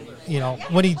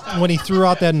 when he threw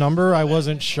out that number, I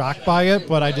wasn't shocked by it,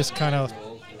 but I just kind of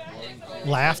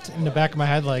laughed in the back of my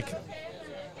head, like,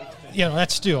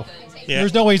 that's Stu. Yeah.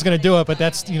 There's no way he's going to do it, but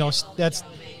that's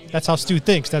how Stu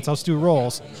thinks. That's how Stu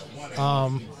rolls.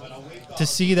 To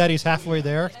see that he's halfway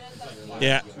there.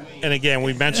 Yeah. And again,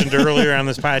 we mentioned earlier on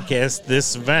this podcast,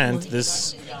 this event,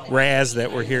 this Raz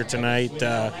that we're here tonight,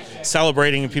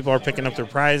 celebrating, and people are picking up their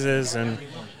prizes, and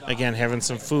again, having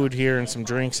some food here and some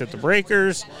drinks at the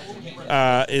Breakers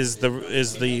is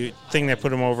the thing that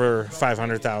put him over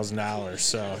 $500,000.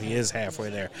 So he is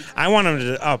halfway there. I want him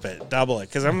to up it, double it,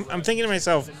 because I'm thinking to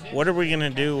myself, what are we going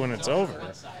to do when it's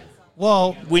over?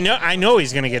 Well, I know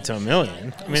he's going to get to $1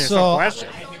 million. I mean, there's no question.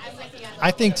 I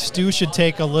think Stu should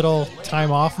take a little time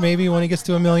off maybe when he gets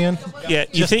to $1 million. Yeah,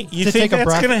 you think that's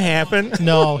going to happen?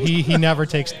 No, he never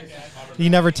takes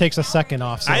a second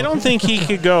off. So. I don't think he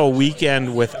could go a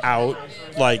weekend without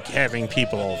having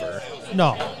people over.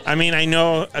 No. I mean, I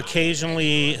know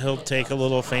occasionally he'll take a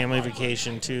little family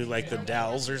vacation to the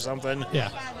Dells or something. Yeah.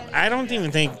 I don't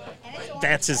even think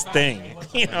that's his thing.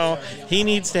 He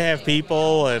needs to have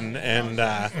people, and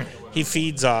he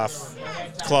feeds off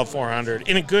Club 400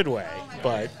 in a good way.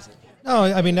 But no,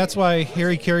 I mean, that's why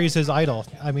Harry Carey's his idol.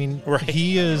 I mean, right.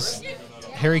 He is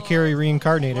Harry Carey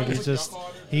reincarnated.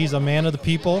 He's a man of the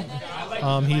people.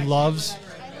 He loves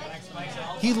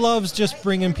just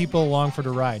bringing people along for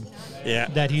the ride. Yeah.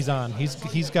 That he's on.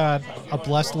 He's got a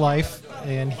blessed life,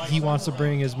 and he wants to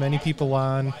bring as many people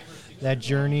on that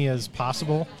journey as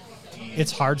possible.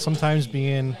 It's hard sometimes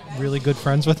being really good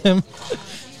friends with him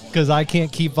because I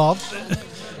can't keep up.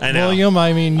 I know. William,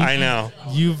 I mean, I know.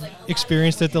 You've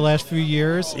experienced it the last few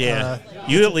years. Yeah.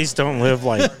 You at least don't live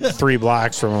 3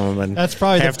 blocks from him and that's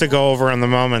probably have to go over on the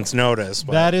moment's notice.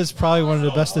 But. That is probably one of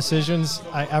the best decisions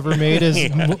I ever made is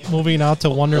moving out to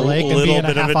Wonder Lake and being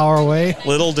a half hour away.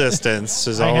 Little distance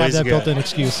is I always have that good. built-in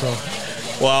excuse. So.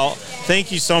 Well,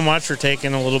 thank you so much for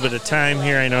taking a little bit of time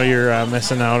here. I know you're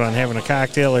missing out on having a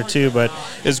cocktail or two, but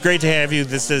it's great to have you.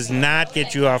 This does not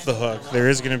get you off the hook. There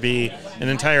is going to be an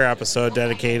entire episode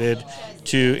dedicated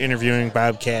to interviewing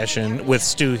Bob Cashin with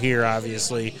Stu here,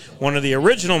 obviously, one of the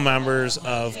original members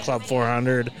of Club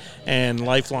 400 and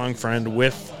lifelong friend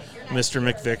with Mr.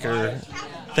 McVicker.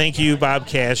 Thank you, Bob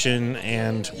Cashin,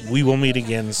 and we will meet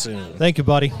again soon. Thank you,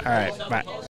 buddy. All right, bye.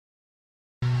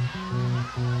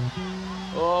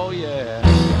 Oh, yeah.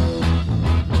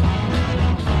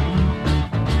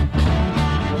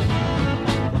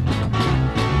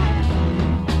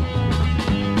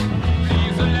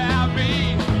 Please allow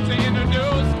me to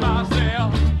introduce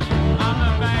myself. I'm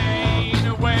a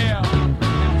man well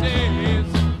it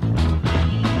is.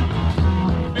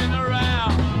 Been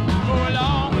around for a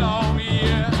long, long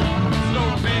year. So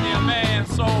many a man's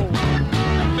soul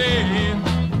dead.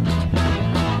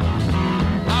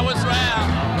 I was round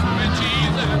when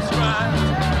Jesus Christ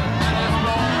and his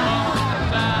born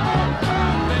time.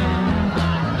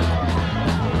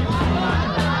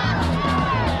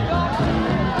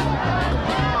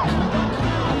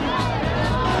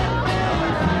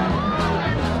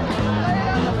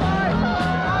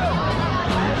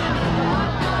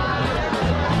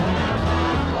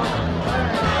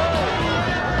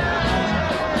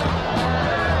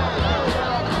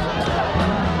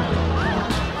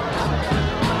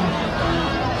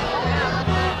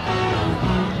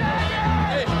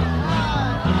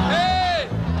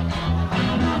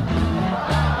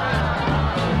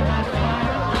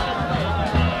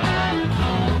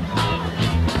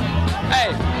 Hey!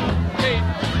 Hey!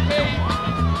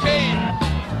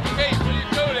 Keith, will you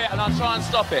do it? And I'll try and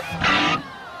stop it.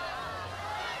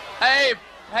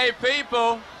 Hey,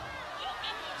 people,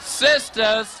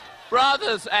 sisters,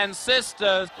 brothers and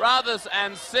sisters,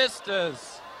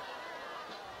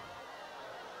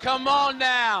 come on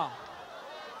now.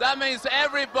 That means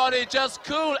everybody just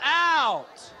cool out.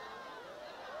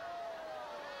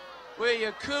 Will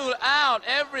you cool out,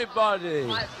 everybody?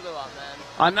 I flew up, man.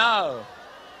 I know.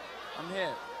 I'm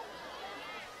here.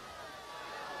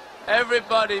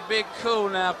 Everybody be cool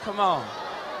now, come on.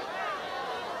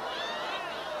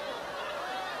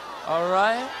 All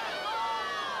right?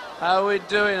 How are we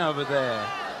doing over there?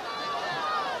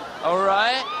 All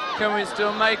right? Can we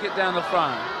still make it down the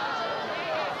front?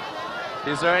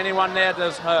 Is there anyone there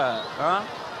that's hurt, huh?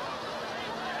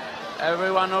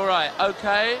 Everyone all right?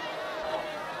 Okay?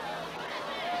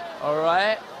 All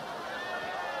right?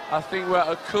 I think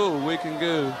we're cool, we can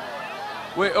go.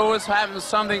 We always happens,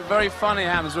 something very funny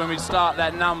happens when we start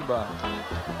that number.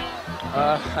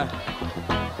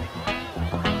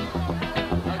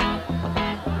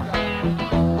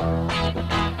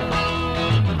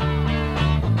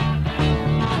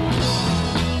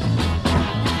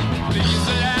 Please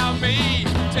allow me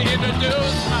to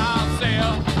introduce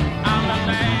myself. I'm a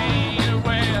man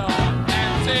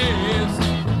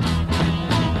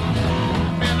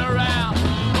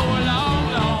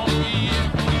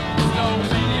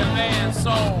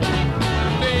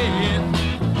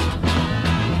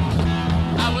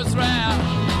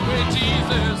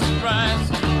Jesus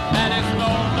Christ at his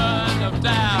moment of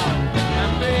doubt.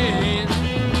 And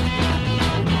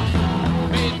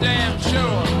be damn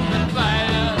sure that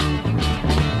fire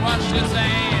washed his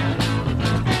hand,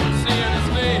 sealed his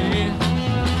face.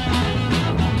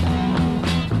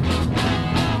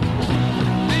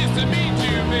 Pleased to meet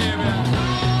you, baby.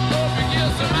 Hope you get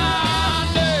some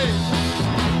Monday.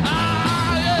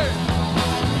 Ah, yeah.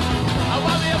 I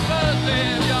want me a birthday,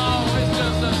 y'all. It's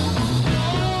just a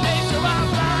nature of my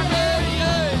body,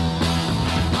 yeah.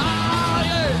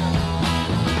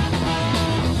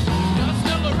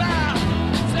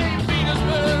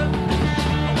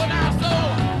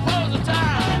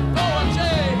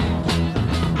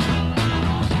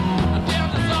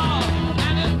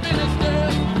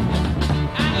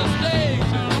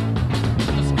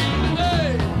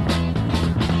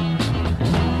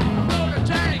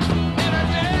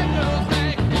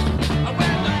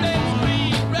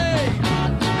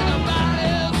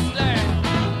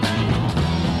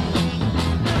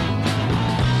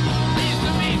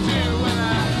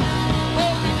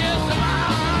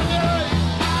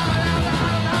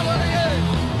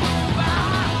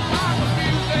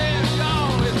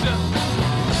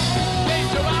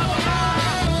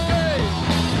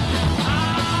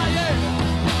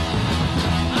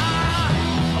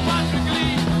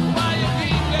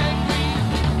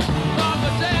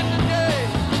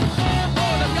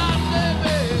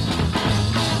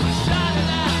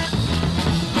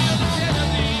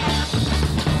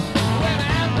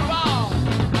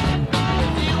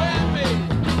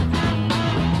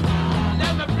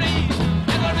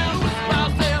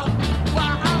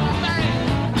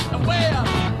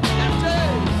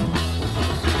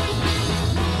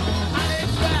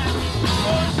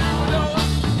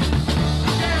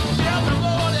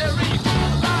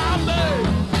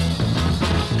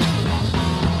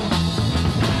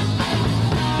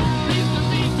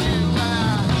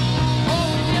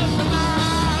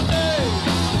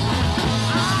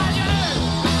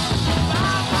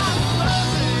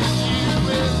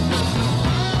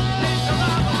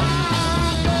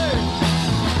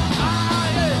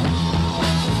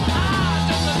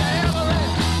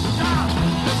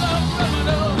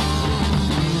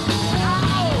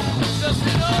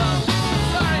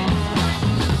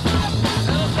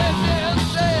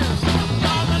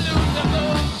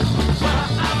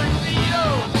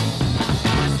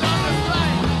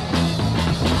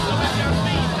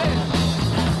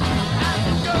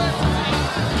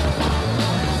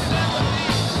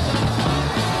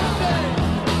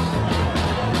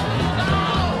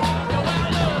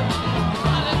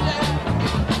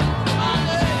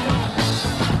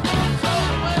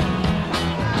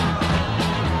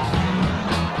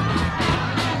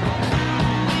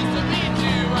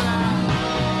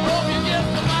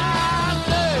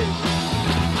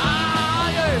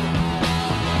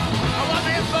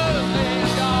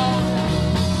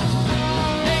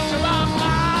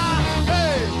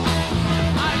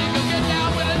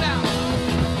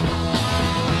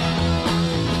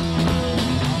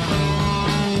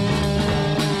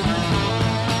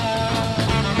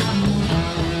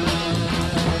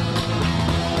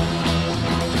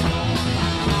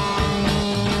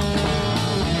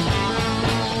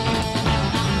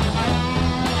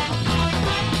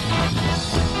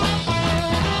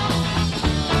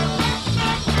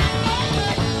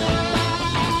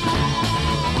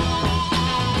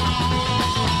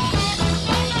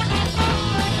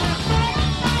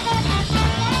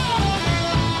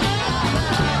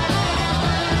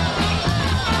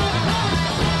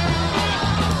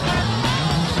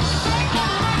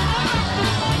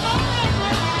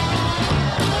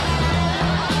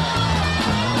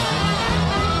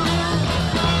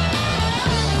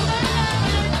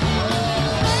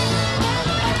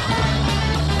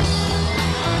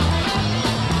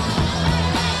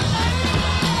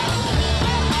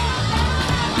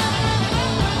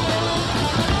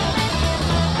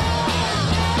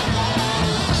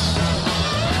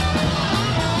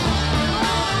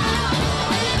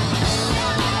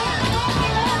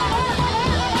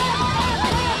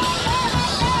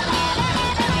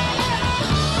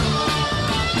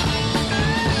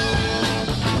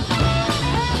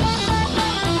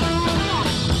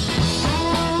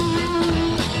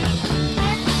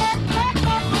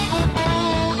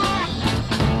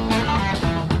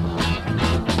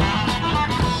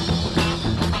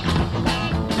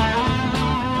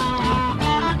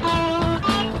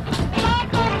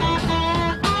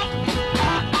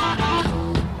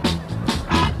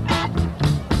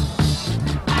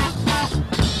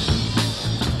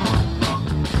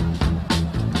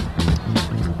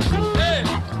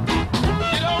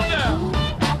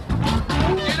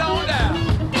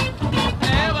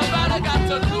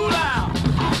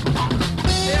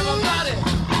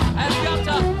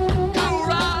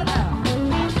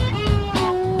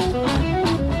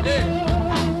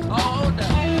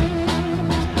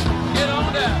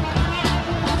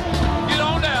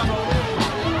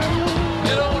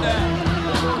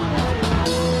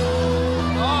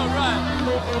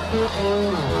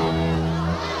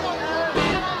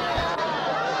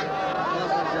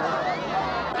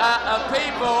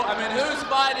 People, I mean, who's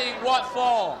fighting what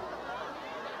for?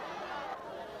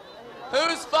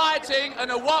 Who's fighting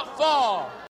and a what for?